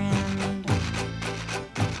a friend.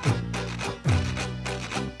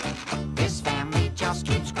 This family just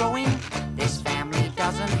keeps growing. This family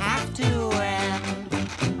doesn't have to end.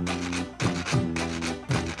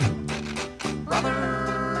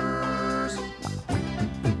 Brothers.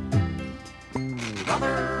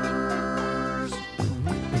 Brothers.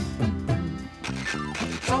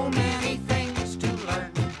 So many things to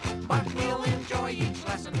learn, but we'll enjoy each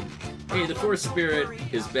lesson. Hey, the Fourth Spirit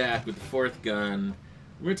is back with the Fourth Gun.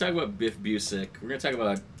 We're going to talk about Biff Busick. We're going to talk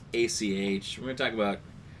about ACH. We're going to talk about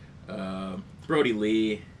Brody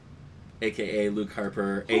Lee, a.k.a. Luke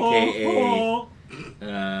Harper, a.k.a.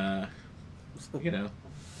 You know,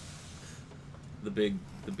 the big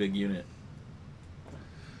unit.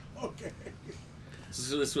 Okay.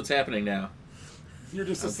 So this is what's happening now. You're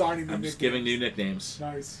just assigning new I'm just nicknames. giving new nicknames.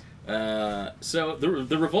 Nice. So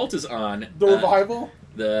the revolt is on. The Revival?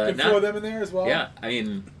 The Can throw them in there as well? Yeah, I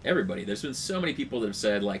mean everybody. There's been so many people that have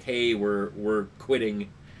said like, "Hey, we're quitting."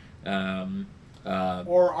 Or I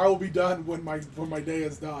will be done when my day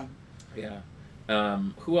is done. Yeah.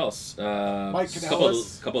 Who else? Mike Couple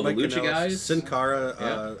Kanellis. of the Mike Lucha Kanellis, guys. Sin Cara,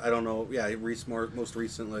 Yeah. I don't know. Yeah, most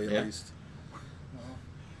recently at Yeah. least.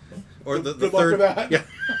 Or the Good luck third. with that. Yeah.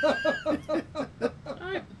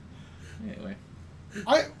 Anyway,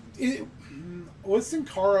 With Sin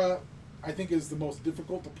Cara, I think is the most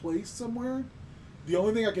difficult to place somewhere. The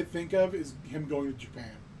only thing I could think of is him going to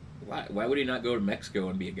Japan. Why would he not go to Mexico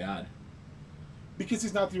and be a god? Because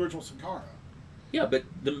he's not the original Sin Cara. Yeah, but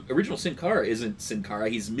the original Sin Cara isn't Sin Cara.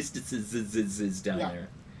 He's down Yeah. there.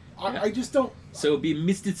 I just don't... So it'd be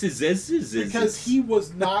Because he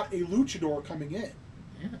was not a luchador coming in.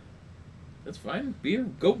 Yeah, that's fine.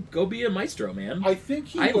 Go be a maestro, man. I think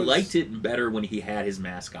he I was... liked it better when he had his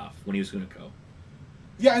mask off, when he was Hunico.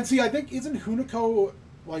 Yeah, and see, I think, isn't Hunico,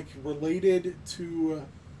 like, related to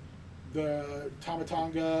the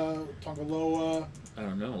Tamatanga, Tongaloa, I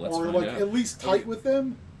don't know. Let's or, find like, out. at least tight with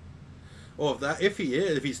them? Well, if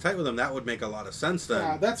he's tight with them, that would make a lot of sense then.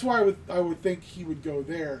 Yeah, that's why I would think he would go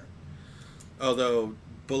there. Although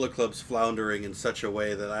Bullet Club's floundering in such a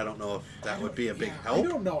way that I don't know if that would be a big help. I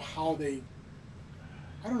don't know how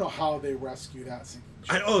they rescue that sinking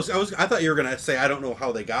ship. I thought you were gonna say I don't know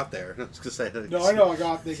how they got there. I was gonna say No, I know they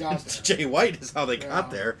got there. Jay White is how they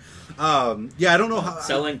got Yeah. there. Yeah, I don't know how.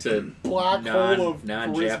 Selling to Black hole of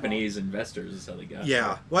non-Japanese investors is how they got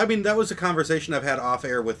Yeah, well, I mean that was a conversation I've had off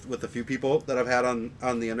air with a few people that I've had on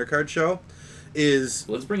the undercard show. Is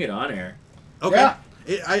Let's bring it on air. okay.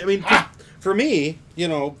 Yeah. I mean, for me,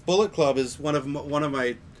 Bullet Club is one of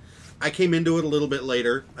my. I came into it a little bit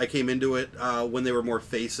later. I came into it when they were more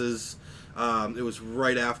faces. It was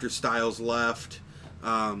right after Styles left.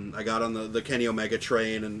 I got on the Kenny Omega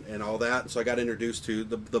train and all that, so I got introduced to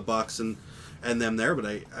the Bucks and them there.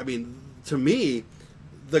 But I mean, to me,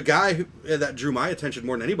 the guy that drew my attention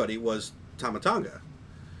more than anybody was Tamatanga,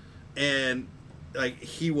 and like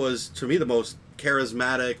he was to me the most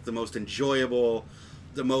charismatic, the most enjoyable,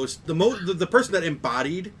 the person that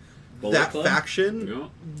embodied Bullet that Club? faction Yeah.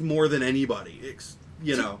 more than anybody.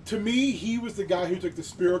 To me, he was the guy who took the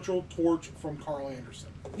spiritual torch from Carl Anderson.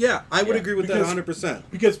 Yeah, I would Yeah, agree with that 100%.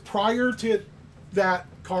 Because prior to that,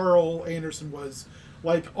 Carl Anderson was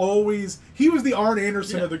like always. He was the Arn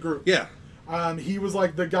Anderson Yeah. of the group. Yeah. He was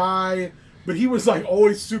like the guy, but he was like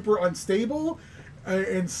always super unstable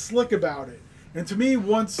and slick about it. And to me,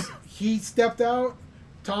 once he stepped out,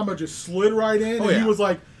 Tama just slid right in, Oh, and yeah. he was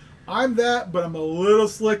like, "I'm that, but I'm a little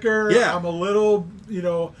slicker. Yeah. I'm a little,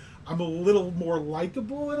 I'm a little more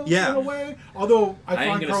likable in Yeah. a way." Although I I find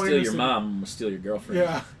ain't gonna Carl steal Anderson, your mom. I'm gonna steal your girlfriend.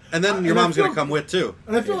 Yeah. And then your And I mom's going feel- to come with, too.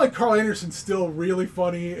 And I feel like Carl Anderson's still really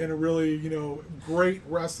funny and a really, great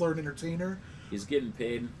wrestler and entertainer. He's getting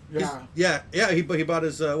paid. Yeah. Yeah. He bought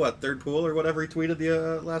his, third pool or whatever he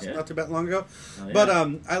tweeted not too bad long ago. Oh, yeah. But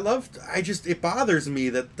it bothers me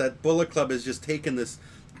that Bullet Club has just taken this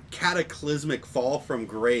cataclysmic fall from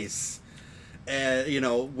grace.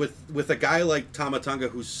 And, with a guy like Tamatanga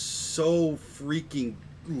who's so freaking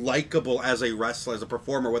likable as a wrestler, as a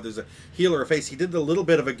performer, whether it's a heel or a face. He did a little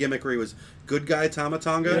bit of a gimmick where he was good guy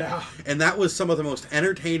Tamatanga, Yeah. and that was some of the most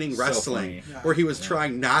entertaining So wrestling, funny. Yeah. where he was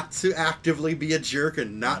trying not to actively be a jerk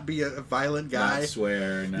and not be a violent guy. Not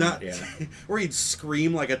swear. Not where he'd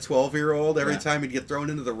scream like a 12-year-old every Yeah. time he'd get thrown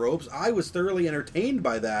into the ropes. I was thoroughly entertained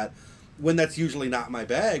by that, when that's usually not my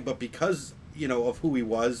bag, but because of who he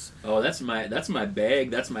was, Oh, that's my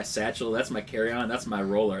bag. That's my satchel. That's my carry-on. That's my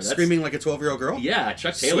roller. That's, screaming like a 12-year-old girl. Yeah,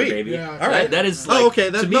 Chuck Taylor, Sweet. baby. Yeah. All right. That is Oh, like,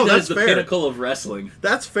 okay, to me, that that's is the fair. pinnacle of wrestling.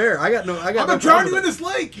 That's fair. I got no I'm gonna drown problem you in with this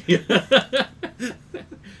lake.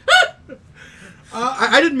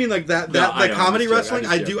 I didn't mean like that. No, That I like know, comedy I'm just wrestling.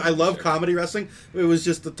 joking, I do. I'm I just love joking. comedy wrestling. It was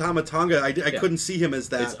just the Tamatanga. I Yeah. couldn't see him as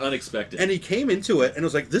that. It's unexpected. And he came into it and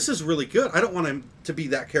was like, "This is really good. I don't want him to be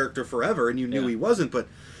that character forever." And you knew Yeah. he wasn't, but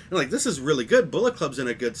you're like, "This is really good." Bullet Club's in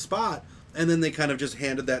a good spot. And then they kind of just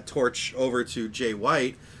handed that torch over to Jay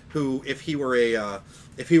White, who, if he were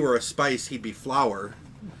a spice, he'd be flour.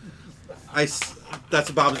 That's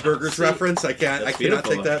a Bob's Burgers See, reference. I cannot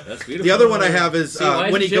beautiful. take that. That's beautiful. The other one I have is See, why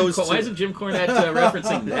when he isn't Jim goes. Why isn't Jim Cornette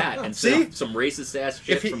referencing that instead See? of some racist ass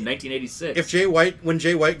shit If he- from 1986? When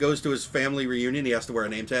Jay White goes to his family reunion, he has to wear a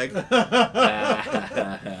name tag.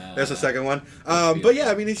 There's a second one. But yeah,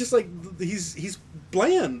 I mean, he's just like he's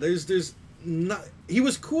bland. There's not. He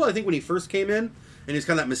was cool, I think, when he first came in, and he's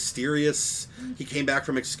kind of that mysterious. He came back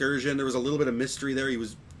from Excursion. There was a little bit of mystery there. He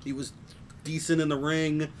was decent in the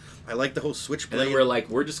ring. I like the whole And switchblade. then we're like,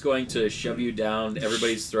 we're just going to shove you down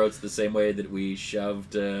everybody's throats the same way that we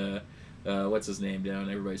shoved, what's his name, down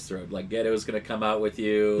everybody's throat. Like Ghetto's going to come out with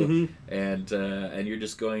you, and you're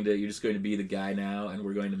just going to be the guy now, and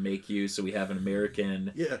we're going to make you so we have an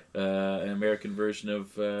American version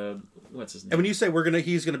of what's his name. And when you say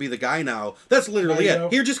he's gonna be the guy now, that's literally Naito.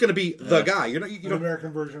 it. You're just gonna be the guy. You're not. You An don't.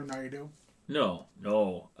 American version of Naito. No.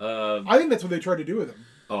 I think that's what they tried to do with him.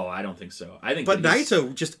 Oh, I don't think so. I think, But that he's-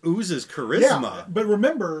 Naito just oozes Yeah, charisma. but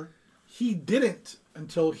remember, he didn't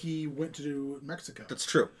until he went to Mexico. That's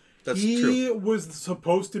true. That's he true. was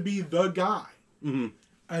supposed to be the guy. Mm-hmm.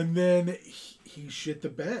 And then he shit the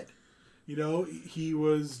bed. You know, he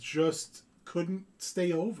was just couldn't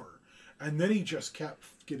stay over. And then he just kept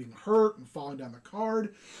getting hurt and falling down the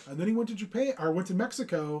card. And then he went to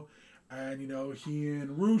Mexico, and you know, he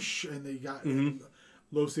and Rush, and they got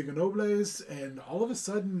Los Ignobles, and all of a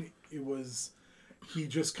sudden he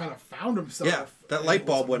just kind of found himself. Yeah, that light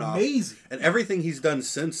bulb went off. Amazing. And everything he's done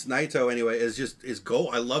since Naito, anyway, is gold.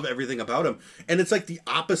 I love everything about him. And it's like the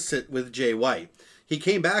opposite with Jay White. He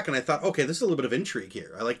came back, and I thought, okay, this is a little bit of intrigue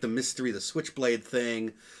here. I like the mystery, the Switchblade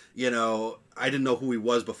thing. You know, I didn't know who he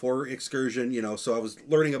was before Excursion, you know, so I was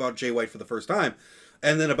learning about Jay White for the first time.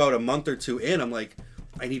 And then about a month or two in, I'm like,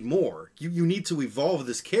 I need more. You need to evolve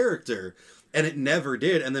this character. And it never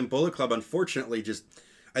did. And then Bullet Club, unfortunately, just,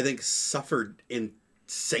 I think, suffered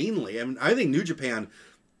insanely. I mean, I think New Japan,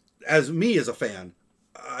 as a fan,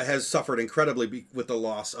 has suffered incredibly with the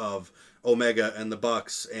loss of Omega and the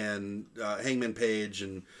Bucks and Hangman Page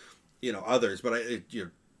and, you know, others. But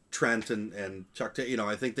Trent and Chuck, you know,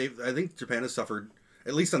 I think Japan has suffered,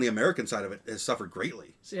 at least on the American side of it, has suffered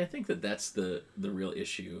greatly. See, I think that's the real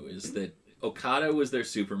issue, is that Okada was their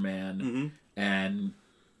Superman, and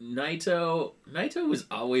Naito was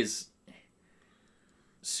always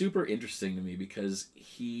super interesting to me because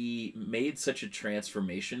he made such a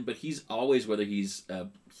transformation, but he's always, whether he's a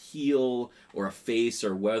heel or a face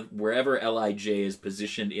or wherever LIJ is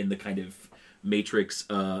positioned in the kind of matrix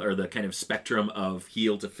or the kind of spectrum of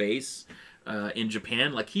heel to face in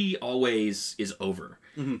Japan, like, he always is over.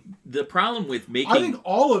 The problem with making, I think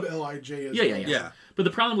all of LIJ is yeah. But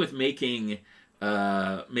the problem with making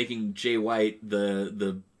Jay White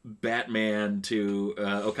the Batman to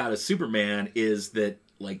Okada's Superman is that,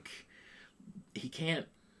 like, he can't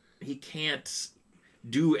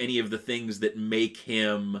do any of the things that make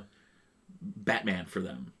him Batman for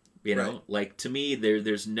them. You know, Right. Like, to me,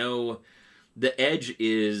 there's no. The edge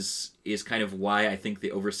is kind of why I think the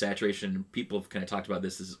oversaturation, people have kind of talked about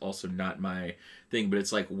this is also not my thing, but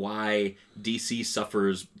it's like why DC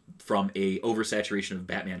suffers from a oversaturation of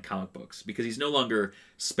Batman comic books, because he's no longer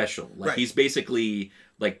special. Like, Right. he's basically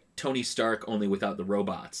like Tony Stark, only without the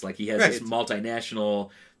robots. Like, he has this multinational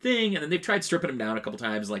thing, and then they've tried stripping him down a couple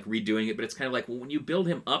times, like redoing it, but it's kind of like, well, when you build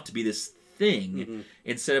him up to be this thing,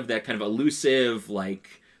 instead of that kind of elusive, like,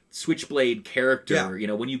 Switchblade character, you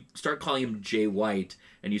know, when you start calling him Jay White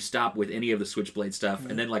and you stop with any of the Switchblade stuff,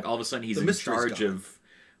 and then, like, all of a sudden he's in charge of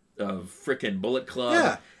frickin' Bullet Club.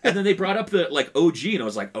 Yeah. And then they brought up the, like, OG, and I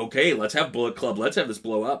was like, okay, let's have Bullet Club, let's have this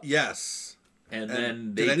blow up. Yes. And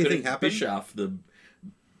then did they anything couldn't happen? Bischoff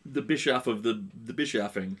the Bischoff of the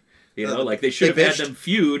Bischoffing. You know, like, they should have had them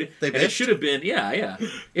feud. They and it bitched? should have been,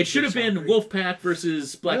 it should have been Wolfpack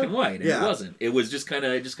versus Black and White, and Yeah. it wasn't. It was just kind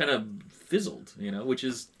of fizzled, you know, which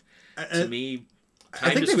is, to me,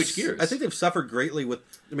 time to switch gears. I think they've suffered greatly with.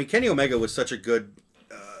 I mean, Kenny Omega was such a good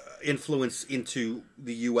influence into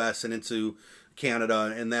the U.S. and into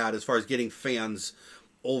Canada, and that, as far as getting fans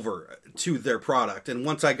over to their product. And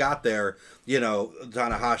once I got there, you know,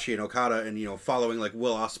 Tanahashi and Okada, and, you know, following like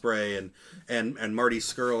Will Ospreay and Marty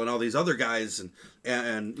Scurll and all these other guys,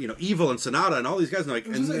 and you know, Evil and Sonata and all these guys, and like,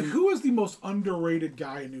 and then, who is the most underrated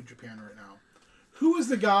guy in New Japan right now? Who is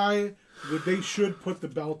the guy that they should put the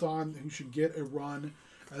belt on, who should get a run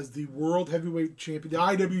as the World Heavyweight Champion, the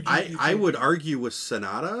IWGP I champion? would argue with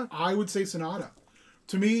Sonata. I would say Sonata.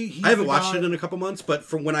 To me, he's I haven't the watched guy- it in a couple months, but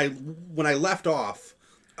from when I left off,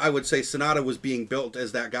 I would say Sonata was being built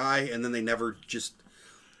as that guy, and then they never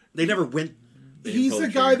went. He's pulled the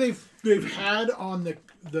the guy trigger. they've had on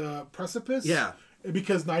the precipice. Yeah.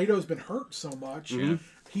 Because Naito's been hurt so much.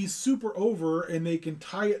 He's super over, and they can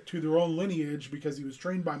tie it to their own lineage because he was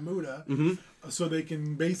trained by Muda. So they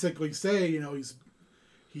can basically say, you know,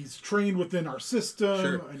 he's trained within our system.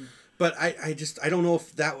 Sure. And But I don't know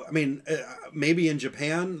if that. I mean, maybe in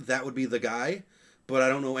Japan that would be the guy, but I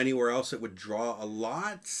don't know anywhere else it would draw a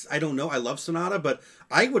lot. I don't know. I love Sonata, but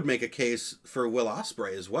I would make a case for Will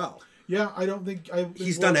Ospreay as well. yeah, I don't think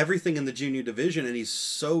He's done everything in the junior division, and he's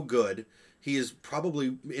so good. He is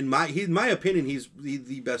probably, in my opinion, he's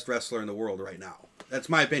the best wrestler in the world right now. That's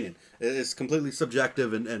my opinion. It's completely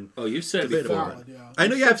subjective and Oh, you've said debatable. before. Valid, yeah. I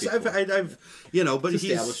know, yeah, Said I've you know, but It's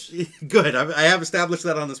he's established. good. I have established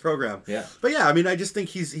that on this program. Yeah. But yeah, I mean, I just think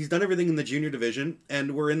he's done everything in the junior division,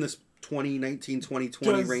 and we're in this 2019,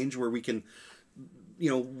 2020 Does- range where we can, you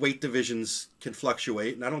know, weight divisions can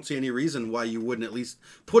fluctuate, and I don't see any reason why you wouldn't at least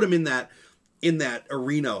put him in that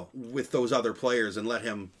arena with those other players and let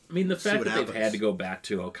him. I mean, the see fact what that they've happens. had to go back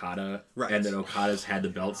to Okada, Right. and that Okada's had the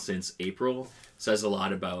belt since April, says a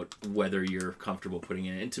lot about whether you're comfortable putting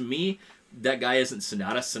it in. And to me, that guy isn't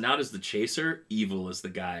Sonata. Sonata's the chaser. Evil is the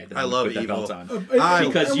guy that I I'm gonna love put that Evil. belt on.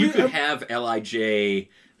 I- You could have Lij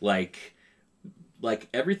like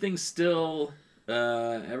everything's still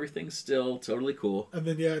totally cool. And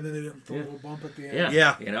then they didn't throw a little bump at the end.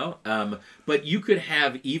 Yeah, Yeah. But you could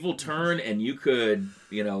have Evil turn, and you could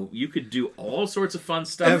do all sorts of fun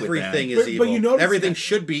stuff. Everything with is But evil. you notice Everything that-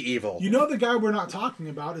 should be evil. You know the guy we're not talking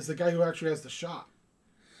about is the guy who actually has the shot,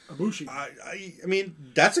 Ibushi. I mean,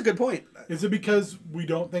 that's a good point. Is it because we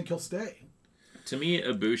don't think he'll stay? To me,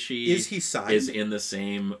 Ibushi Is he signed? is in the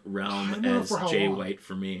same I realm don't know as for how Jay long. White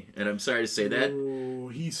for me, and I'm sorry to say that. Ooh,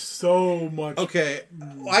 he's so much. Okay,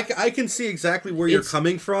 I can see exactly where you're It's-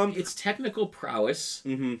 coming from. It's technical prowess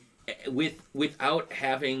Mm-hmm. without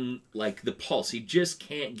having like the pulse. He just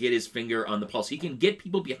can't get his finger on the pulse. He can get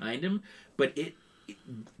people behind him, but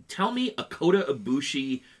tell me a Kota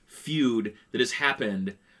Ibushi feud that has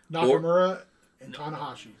happened. Nakamura and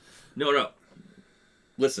Tanahashi. No.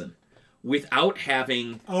 Listen. Without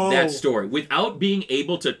having Oh. that story, without being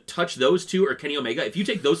able to touch those two or Kenny Omega, if you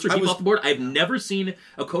take those three people off the board, I've never seen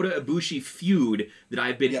a Kota Ibushi feud that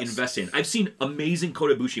I've been Yes. invested in. I've seen amazing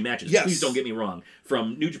Kota Ibushi matches. Yes. Please don't get me wrong.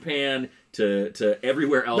 From New Japan to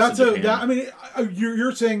everywhere else in Japan.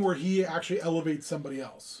 You're saying where he actually elevates somebody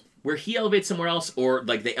else. Where he elevates somewhere else or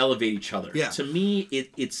like they elevate each other. Yeah. To me,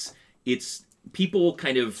 it's people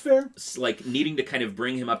kind of Fair. like needing to kind of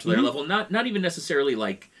bring him up to their level. Not even necessarily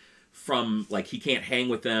like from like he can't hang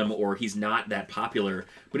with them or he's not that popular,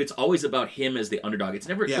 but it's always about him as the underdog. It's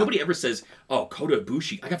never nobody ever says, "Oh, Kota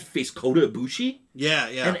Ibushi, I got to face Kota Ibushi." Yeah.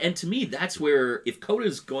 And to me, that's where if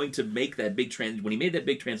Kota's going to make that big when he made that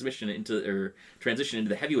big transition into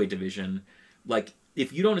the heavyweight division, like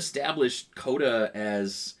if you don't establish Kota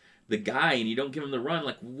as the guy and you don't give him the run,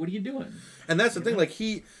 like what are you doing? And that's the thing, like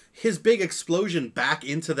his big explosion back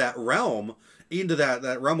into that realm, into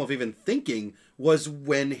that realm of even thinking, was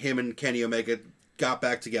when him and Kenny Omega got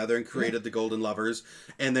back together and created the Golden Lovers.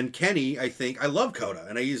 And then Kenny, I love Kota,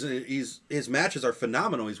 and his matches are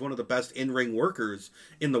phenomenal. He's one of the best in-ring workers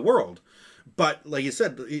in the world. But like you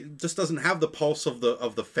said, he just doesn't have the pulse of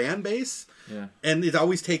the fan base. Yeah. And it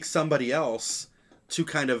always takes somebody else to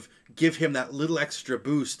kind of give him that little extra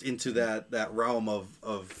boost into that realm of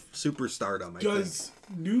superstardom, I think. Does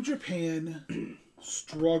New Japan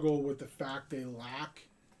struggle with the fact they lack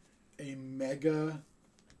a mega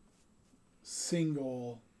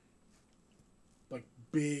single like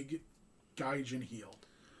big gaijin heel?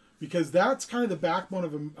 Because that's kind of the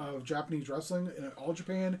backbone of Japanese wrestling in All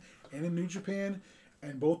Japan and in New Japan,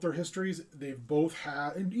 and both their histories, they've both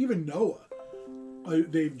had, and even Noah,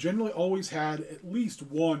 they've generally always had at least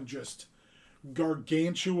one just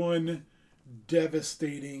gargantuan,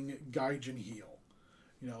 devastating gaijin heel.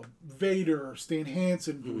 You know, Vader, Stan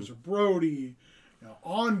Hansen, Bruiser Brody, you know,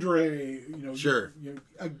 Andre, you know, Sure. you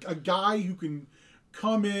know, a guy who can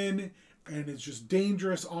come in and is just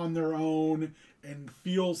dangerous on their own and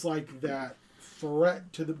feels like that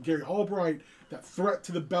threat to the Gary Albright, that threat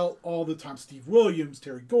to the belt all the time. Steve Williams,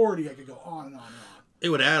 Terry Gordy, I could go on and on and on. It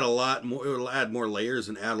would add a lot more. It would add more layers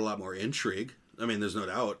and add a lot more intrigue. I mean, there's no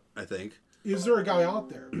doubt. I think Is there a guy out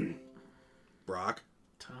there? Brock.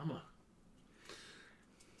 Tama.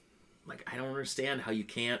 Like I don't understand how you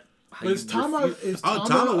can't. Is Tama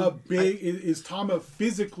Tama- a big? Is Tama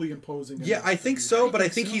physically imposing? Yeah, enough I to think be- so. But I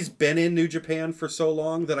think so. he's been in New Japan for so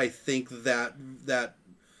long that I think that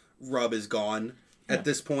rub is gone at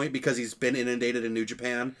this point because he's been inundated in New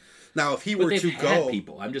Japan. Now, if he But were they've to had go,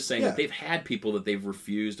 people. I'm just saying Yeah. that they've had people that they've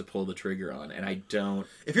refused to pull the trigger on, and I don't.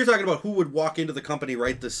 if you're talking about who would walk into the company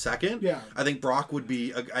right this second, Yeah. I think Brock would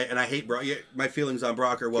be. And I hate Brock. My feelings on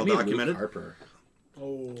Brock are well Give me documented. Luke Harper.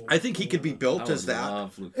 Oh, I think he could be I built would as that.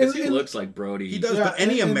 love Luke because he And- looks like Brody. He does, Yeah, but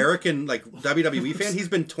any and- American like WWE fan, he's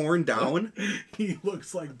been torn down. he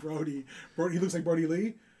looks like Brody. He looks like Brody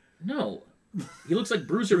Lee. No, he looks like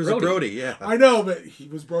Bruiser Bruiser Brody. Brody, yeah. I know, but he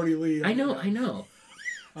was Brody Lee. I know.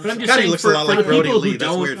 But I'm just Kinda saying looks for, a lot for like the Brody people Lee, who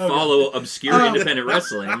that's don't weird. follow obscure independent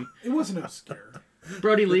wrestling, It wasn't obscure.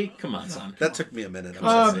 Brody Lee, come on, son. That took me a minute.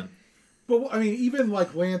 I'm sorry. But I mean, even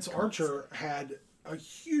like Lance Archer had a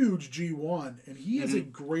huge G1, and he is a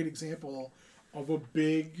great example of a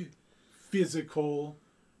big, physical,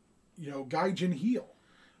 gaijin heel.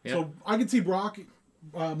 Yeah. So I could see Brock,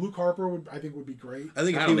 Luke Harper would be great. I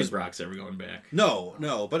think I if don't he think was Brock's ever going back.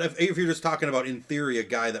 no. But if you're just talking about in theory a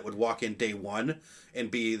guy that would walk in day one and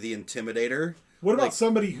be the intimidator, What about like-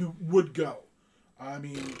 somebody who would go? I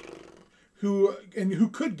mean, who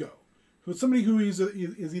could go? Who's somebody who is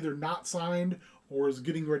either not signed or is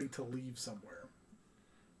getting ready to leave somewhere?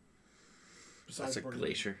 That's a Brody.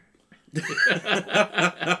 Glacier.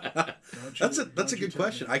 That's a good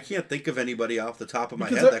question. I can't think of anybody off the top of my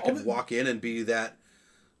Because head I- that could walk in and be that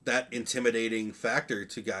intimidating factor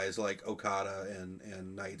to guys like Okada and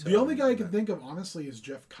Naito. The only guy I can think of, honestly, is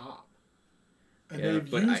Jeff Cobb. And Yeah,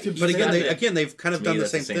 they've but used him. But again, that- they've kind of To done me, the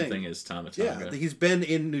that's same thing. as Tama Yeah, Tonga. he's been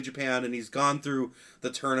in New Japan and he's gone through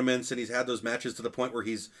the tournaments and he's had those matches to the point where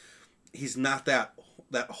he's not that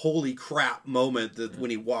holy crap moment that when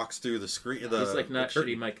he walks through the screen. He's like not the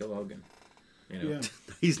curtain. shitty Michael Elgin. You know? Yeah.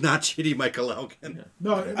 He's not shitty Michael Elgin. Yeah.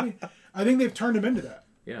 No, I mean, I think they've turned him into that.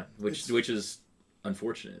 Yeah, which is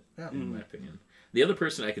unfortunate Yeah. in my opinion. The other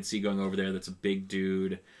person I could see going over there that's a big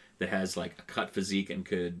dude that has like a cut physique and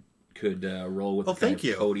could roll with Oh, the kind thank of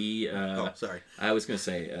you. Cody. Sorry. I was gonna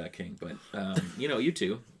say King, but you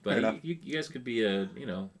two. Fair But enough. you guys could be I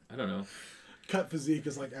don't know. Cut physique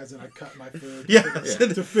is like as in I cut my food. Yeah.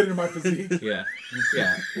 To fit in my physique. Yeah,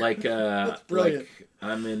 yeah. Like brilliant. like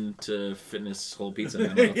I'm into fitness whole pizza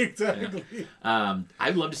now. Exactly.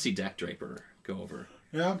 I'd love to see Dak Draper go over.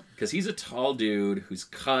 Yeah. Because he's a tall dude who's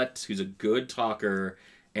cut, who's a good talker,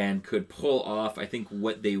 and could pull off, I think,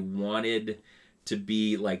 what they wanted to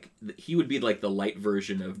be like. He would be like the light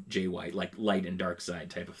version of Jay White, like light and dark side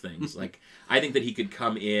type of things. Like, I think that he could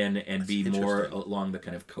come in and be more interesting. along the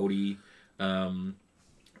kind of Cody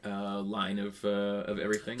line of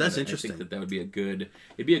everything. That's And interesting. I think that would be it'd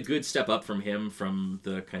be a good step up from him from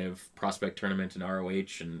the kind of prospect tournament in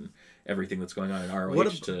ROH and everything that's going on in ROH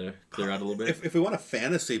to clear out a little bit. If we want a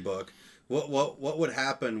fantasy book, what would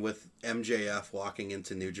happen with MJF walking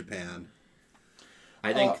into New Japan?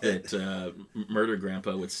 I think that Murder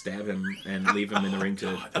Grandpa would stab him and leave him in the ring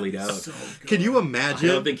to bleed out. So good. Can you I imagine?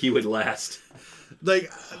 don't think he would last.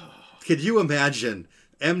 Like, could you imagine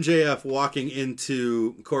MJF walking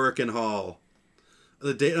into Korakuen Hall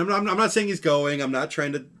the day? I'm not saying he's going. I'm not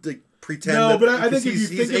trying to pretend. No, that, but I think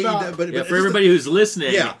because if you think about- but Yeah, it's for everybody who's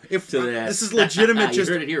listening Yeah, if- to that, this is legitimate, you just-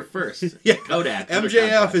 heard it here first. Yeah. Kodak.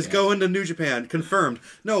 MJF is Podcast. going to New Japan, confirmed.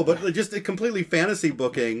 No, but just a completely fantasy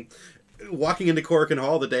booking. Walking into Korakuen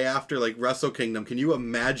Hall the day after like Wrestle Kingdom, can you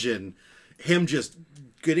imagine him just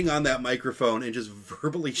getting on that microphone and just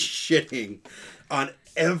verbally shitting on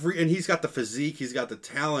and he's got the physique, he's got the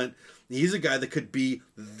talent. He's a guy that could be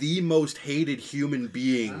the most hated human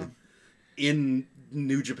being in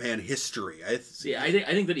New Japan history. See, I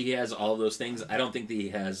think that he has all of those things. I don't think that he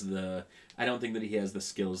has the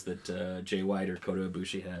skills that Jay White or Kota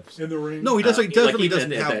Ibushi have. in the ring. No, he doesn't. He definitely even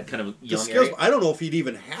doesn't at have that kind of the young skills. area. I don't know if he'd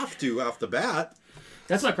even have to off the bat.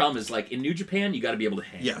 That's my problem. Is like in New Japan, you got to be able to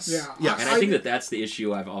hang. Yes. Yeah. Yes. And I think that that's the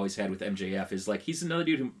issue I've always had with MJF is like he's another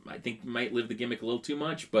dude who I think might live the gimmick a little too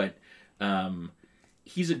much, but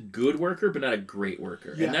he's a good worker, but not a great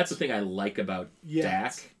worker. Yes. And that's the thing I like about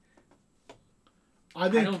Yes. Dak. I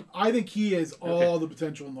think he has all the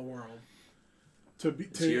potential in the world to be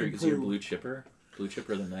Is to he your improve. blue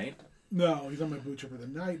chipper of the night? No, he's not my blue chipper of the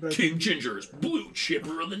night. But I King think, Ginger's blue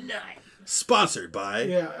chipper of the night. Sponsored by.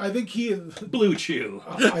 yeah, I think he is. Blue Chew.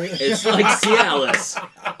 It's It's like Cialis,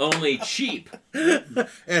 only cheap. And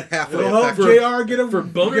halfway It'll help effective. JR get him for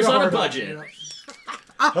boners get on a hard budget.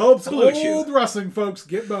 Helps Blue Chew. old wrestling folks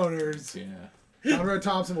get boners. Yeah. Conrad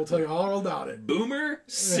Thompson will tell you all about it. Boomer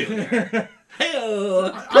Sooner. Hey-o.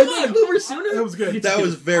 I Come think- on, Boomer Sooner. That was good. That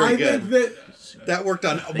was very I good. think that That worked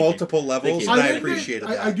on Thank multiple you. levels, Thank and you. I think appreciated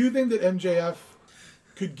that, that. I do think that MJF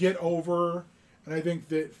could get over, and I think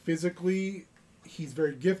that physically he's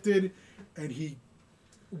very gifted, and he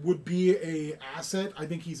would be a asset. I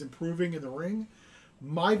think he's improving in the ring.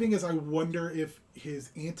 My thing is, I wonder if his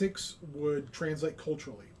antics would translate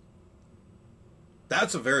culturally.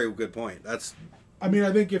 That's a very good point. That's I mean,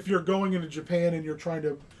 I think if you're going into Japan and you're trying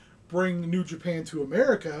to bring New Japan to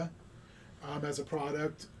America as a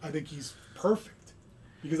product, I think he's perfect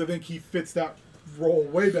because I think he fits that role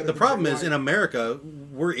way better. the than problem Jay is White. in America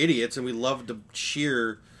we're idiots and we love to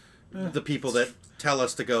cheer the people that tell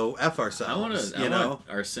us to go f ourselves. I want you know.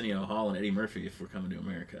 Arsenio Hall and Eddie Murphy if we're coming to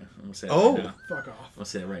America. I'm gonna say that Oh. right now. Fuck off. I'm gonna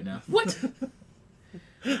say that right now. What?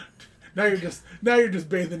 Now you're just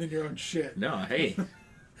bathing in your own shit. No, hey.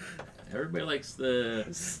 Everybody likes their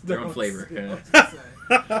own flavor.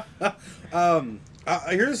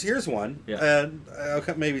 Here's one, Yeah. and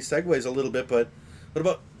maybe segues a little bit, but what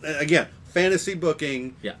about again fantasy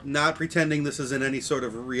booking? Yeah. Not pretending this is in any sort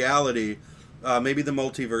of reality. Maybe the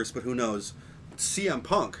multiverse, but who knows? CM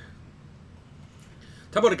Punk.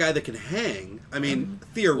 Talk about a guy that can hang. I mean,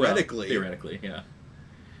 theoretically, Well, theoretically, yeah.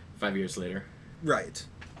 5 years later. right?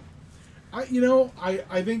 I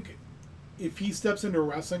think if he steps into a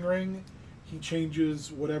wrestling ring, he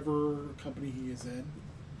changes whatever company he is in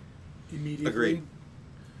immediately. Agreed.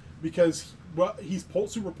 because he's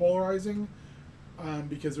super polarizing.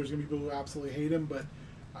 Because there's gonna be people who absolutely hate him, but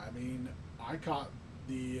I mean, I caught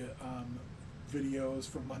the videos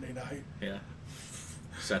from Monday night. Yeah.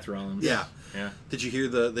 Seth Rollins. Yeah. Yeah. Did you hear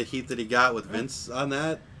the heat that he got with Vince on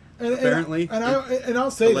that? And, Apparently, and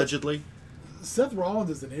I'll say allegedly, that Seth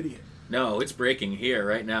Rollins is an idiot. No, it's breaking here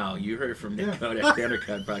right now. You heard it from Nick Yeah. Kodak, the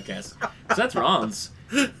Undercut podcast. Seth Rollins.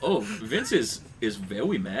 Oh, Vince is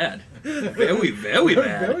very mad. Very, very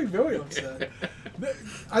mad. Very, very upset.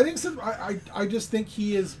 I think Seth, I just think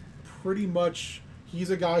he is pretty much. He's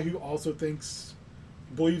a guy who also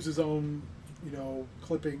believes his own,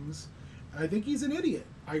 clippings. And I think he's an idiot.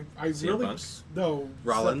 I CM really Punk? no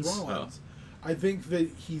Rollins? Seth Rollins. I think that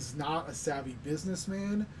he's not a savvy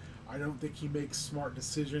businessman. I don't think he makes smart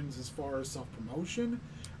decisions as far as self-promotion.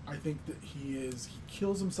 I think that he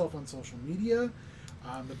kills himself on social media.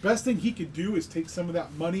 The best thing he could do is take some of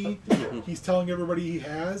that money he's telling everybody he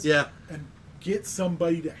has Yeah. and get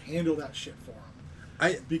somebody to handle that shit for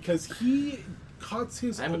him. Because he cuts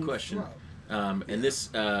his I have own a question. throat. And this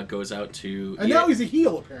goes out to... And now he's a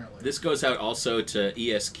heel, apparently. This goes out also to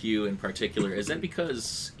ESQ in particular. Is that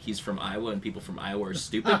because he's from Iowa and people from Iowa are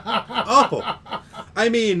stupid? Oh, I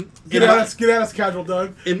mean, Get at us, casual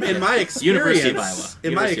Doug. in my experience, University of Iowa.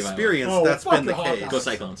 in my University of Iowa. experience, Oh, that's fuck been the the case. Hawkeyes. Go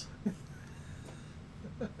Cyclones.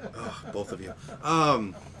 Oh, both of you.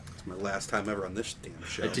 It's my last time ever on this damn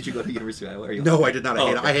show. Did you go to University of Iowa? Are you- No, I did not. Oh,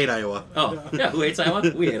 I okay. hate Iowa. Oh, yeah. Who hates Iowa?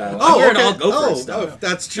 We hate Iowa. Oh, we're okay. an all Gophers stuff.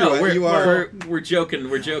 That's true. No, you are. we're joking.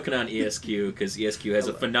 We're joking on ESQ because ESQ has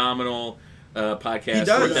a phenomenal podcast. He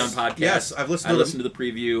does. Fourth Down podcast. Yes, I've listened I to listened to the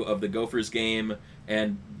preview of the Gophers game,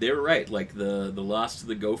 and they were right. Like the loss to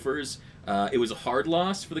the Gophers, it was a hard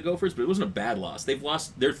loss for the Gophers, but it wasn't a bad loss. They've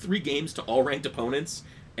lost their 3 games to all ranked opponents,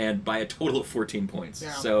 and by a total of 14 points.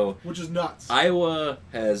 Yeah, So which is nuts. Iowa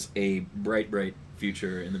has a bright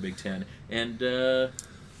future in the Big Ten. And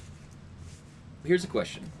here's a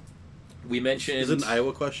question. We mentioned... Is it an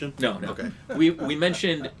Iowa question? No. Okay. We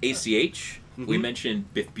mentioned ACH. We Mhm.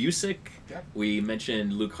 mentioned Biff Busick. Yeah. We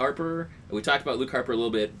mentioned Luke Harper. We talked about Luke Harper a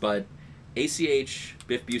little bit, but ACH,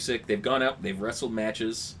 Biff Busick, they've gone up. They've wrestled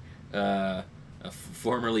matches.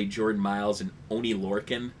 Formerly Jordan Miles and Oni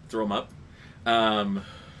Lorcan. Throw them up.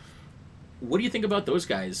 What do you think about those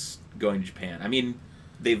guys going to Japan? I mean,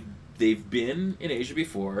 they've been in Asia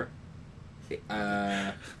before.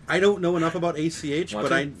 I don't know enough about ACH, Want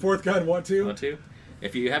but to? Fourth gun, want to? Want to?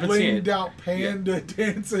 If you haven't seen Blinged it, out panda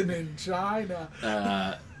dancing in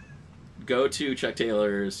China. go to Chuck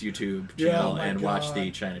Taylor's YouTube Yeah, channel oh my and watch God. the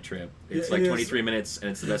China trip. It's Yeah, like it is. 23 minutes, and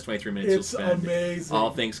it's the best 23 minutes It's you'll spend amazing. all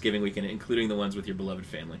Thanksgiving weekend, including the ones with your beloved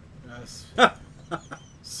family. Yes.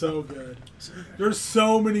 So good. There's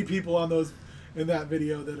so many people in that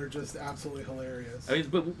video that are just absolutely hilarious. I mean,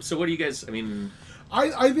 but so what do you guys? I mean,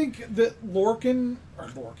 I think that Lorcan,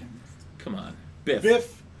 come on, Biff.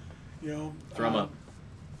 Biff, Throw him up.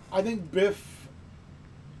 I think Biff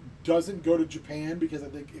doesn't go to Japan because I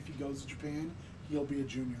think if he goes to Japan, he'll be a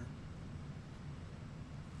junior.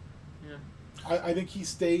 Yeah. I think he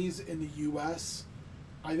stays in the U.S.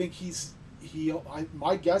 I think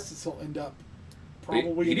my guess is he'll end up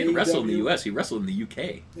probably. He in didn't wrestle in the AEW. U.S. He wrestled in the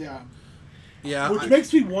U.K. Yeah. yeah, Which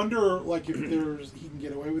makes me wonder, like, if he can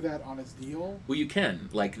get away with that on his deal. Well, you can.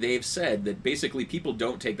 Like, they've said that basically people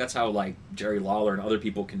don't take... That's how, like, Jerry Lawler and other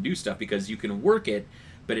people can do stuff, because you can work it,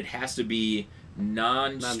 but it has to be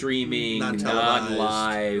non-streaming, non-televised,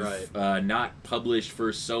 non-live, right. not published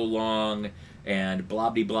for so long, and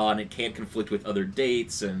blah-de-blah, and it can't conflict with other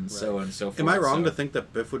dates, and so on and so forth. Am I wrong so. to think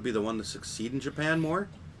that Biff would be the one to succeed in Japan more,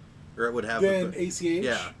 or it would have? Then ACH?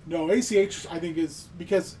 Yeah. No, ACH I think is...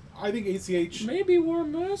 Because I think ACH... Maybe wear a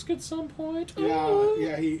mask at some point.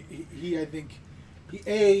 Yeah, he I think...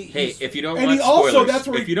 Hey, he's- if you don't and want he also, spoilers, that's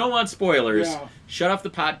where if you don't want spoilers, Yeah. shut off the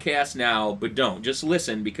podcast now, but don't. Just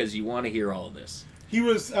listen, because you want to hear all of this. He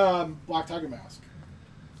was Black Tiger Mask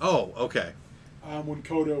Oh, okay, when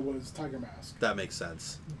Coda was Tiger Mask. that makes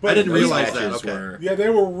sense. But I didn't these realize that. matches Okay, were- Yeah, they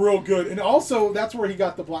were real good. And also, that's where he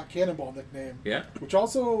got the Black Cannonball nickname. Yeah. Which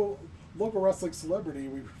also, local wrestling celebrity,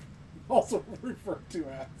 we also refer to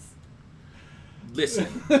as. Listen.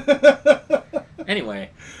 Anyway,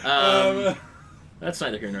 that's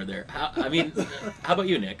neither here nor there. How about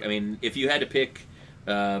you, Nick? I mean, if you had to pick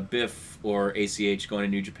Biff or ACH going to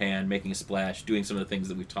New Japan, making a splash, doing some of the things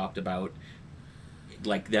that we've talked about,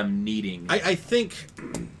 like them needing... I think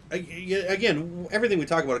again, everything we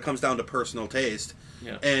talk about, it comes down to personal taste.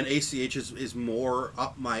 Yeah. And ACH is more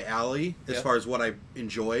up my alley as Yeah. far as what I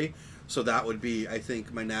enjoy. So that would be, I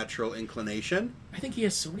think, my natural inclination. I think he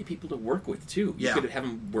has so many people to work with too. You Yeah. could have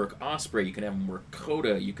him work Osprey. You can have him work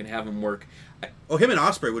Coda. You can have him work. Oh, him and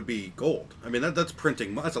Osprey would be gold. I mean, that's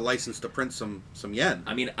printing. That's a license to print some yen.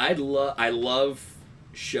 I mean, I love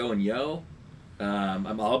Show and Yo.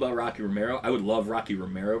 I'm all about Rocky Romero. I would love Rocky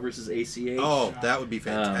Romero versus ACH. Oh, that would be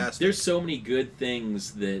fantastic. There's so many good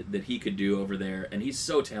things that he could do over there, and he's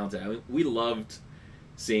so talented. I mean, we loved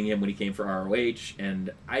seeing him when he came for ROH, and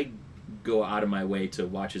I go out of my way to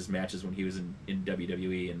watch his matches when he was in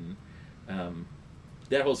WWE, and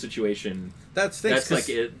that whole situation. That's like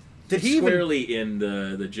it. Did he squarely in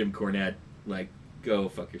the Jim Cornette, like, go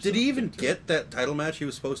fuck yourself? Did he even get that title match he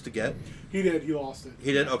was supposed to get? He did. He lost it.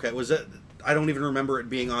 He did. Okay, was that? I don't even remember it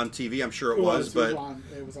being on TV. I'm sure it was, but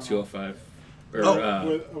it was on 205.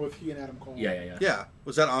 Or, with he and Adam Cole. Yeah. yeah,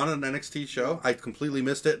 was that on an NXT show? I completely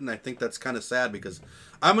missed it, and I think that's kind of sad because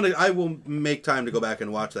I will make time to go back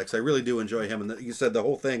and watch that because I really do enjoy him. And you said the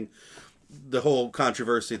whole thing, the whole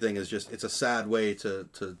controversy thing is just it's a sad way to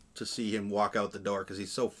see him walk out the door because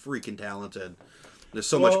he's so freaking talented. There's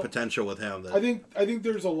so much potential with him. That I think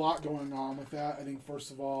there's a lot going on with that. I think first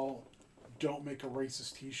of all, don't make a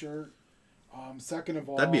racist T-shirt. Second of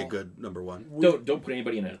all, that'd be a good number one. Don't put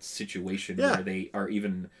anybody in a situation Yeah. where they are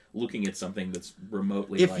even looking at something that's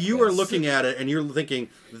remotely. If like you this. are looking at it and you're thinking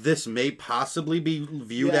this may possibly be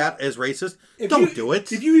viewed Yeah. at as racist, If don't you- do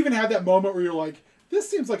it. If you even had that moment where you're like, this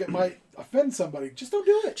seems like it might offend somebody, just don't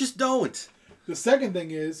do it. Just don't. The second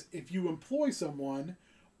thing is, if you employ someone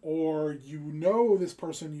or you know this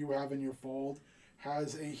person you have in your fold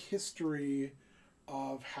has a history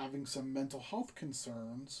of having some mental health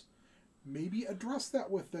concerns, maybe address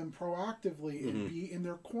that with them proactively and be in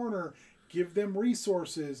their corner, give them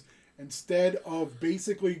resources instead of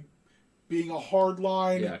basically being a hard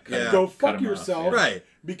line, go cut fuck 'em off, yourself. yeah. Right.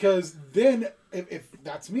 Because then, if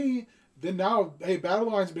that's me, then now, hey,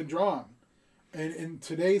 battle line's been drawn. And in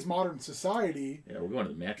today's modern society, Yeah, we're going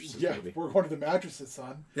to the mattresses, yeah, baby. we're going to the mattresses,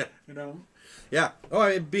 son. Yeah. You know? Yeah. Oh,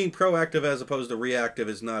 I mean, being proactive as opposed to reactive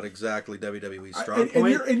is not exactly WWE's strong And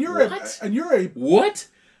point. you're a What?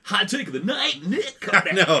 Hot take of the night, Nick.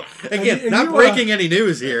 No. Again, And not you, breaking any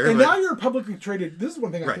news here. and but- now you're a publicly traded. This is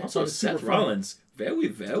one thing I Right. think Also, is super Seth funny. Rollins, very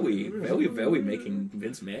making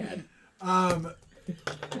Vince mad.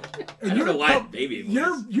 And I don't know why baby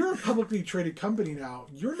was. You're a publicly traded company now.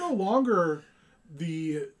 You're no longer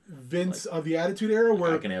the Vince of the Attitude Era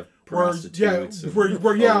where I can have prostitutes. and- where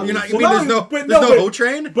You're not, you mean well, there's no but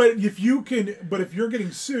O-Train? But if you're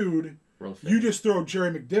getting sued, World you famous. just throw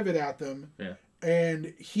Jerry McDivitt at them, Yeah.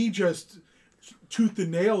 and he just tooth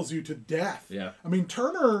and nails you to death. Yeah. I mean,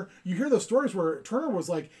 Turner, you hear those stories where Turner was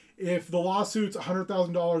like, if the lawsuit's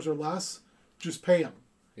 $100,000 or less, just pay him.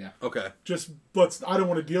 Yeah. Okay. I don't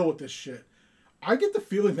want to deal with this shit. I get the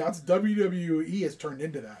feeling that's WWE has turned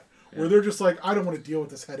into that. Where they're just like, I don't want to deal with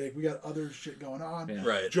this headache. We got other shit going on. Yeah.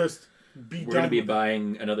 Right. Just be We're done going to be with it.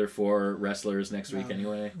 buying another 4 wrestlers next week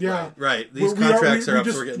anyway. Yeah. Right. These We contracts are up,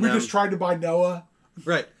 just, so we're getting we them. just tried to buy Noah.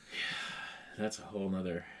 Right. That's a whole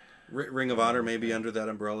nother. Ring of Honor may be under that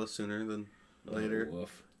umbrella sooner than later.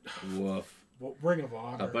 Woof. Woof. Well, Ring of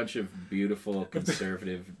Honor. A bunch of beautiful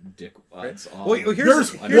conservative dickwads. All Well,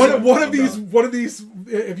 Here's here's one of these.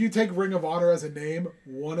 If you take Ring of Honor as a name,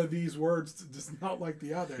 one of these words does not like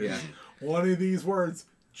the other. Yeah. One of these words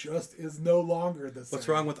just is no longer the same. What's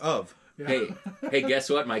wrong with of? Hey, guess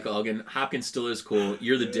what, Michael Hogan? Hopkins still is cool.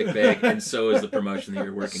 You're the dickbag, and so is the promotion that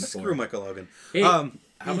you're working for. Screw Michael Hogan. Hey,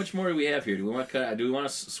 how much more do we have here? Do we want to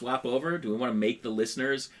swap over? Do we want to make the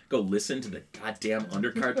listeners go listen to the goddamn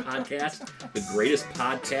Undercard podcast, the greatest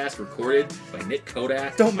podcast recorded by Nick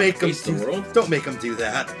Kodak? Don't make them Face the world. Don't make them do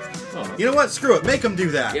that. Oh, You know what? Screw it. Make them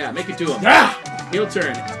do that. yeah, make it to him. Ah! Heel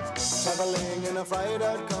turn. Traveling in a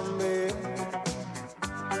fried-out Kombi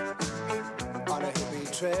on a hippie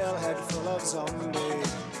trailhead full of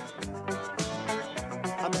zombies.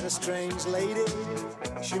 I met a strange lady,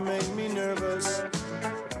 she made me nervous.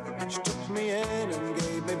 She took me in and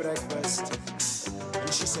gave me breakfast.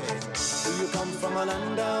 And she said, do you come from a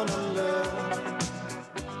land down under?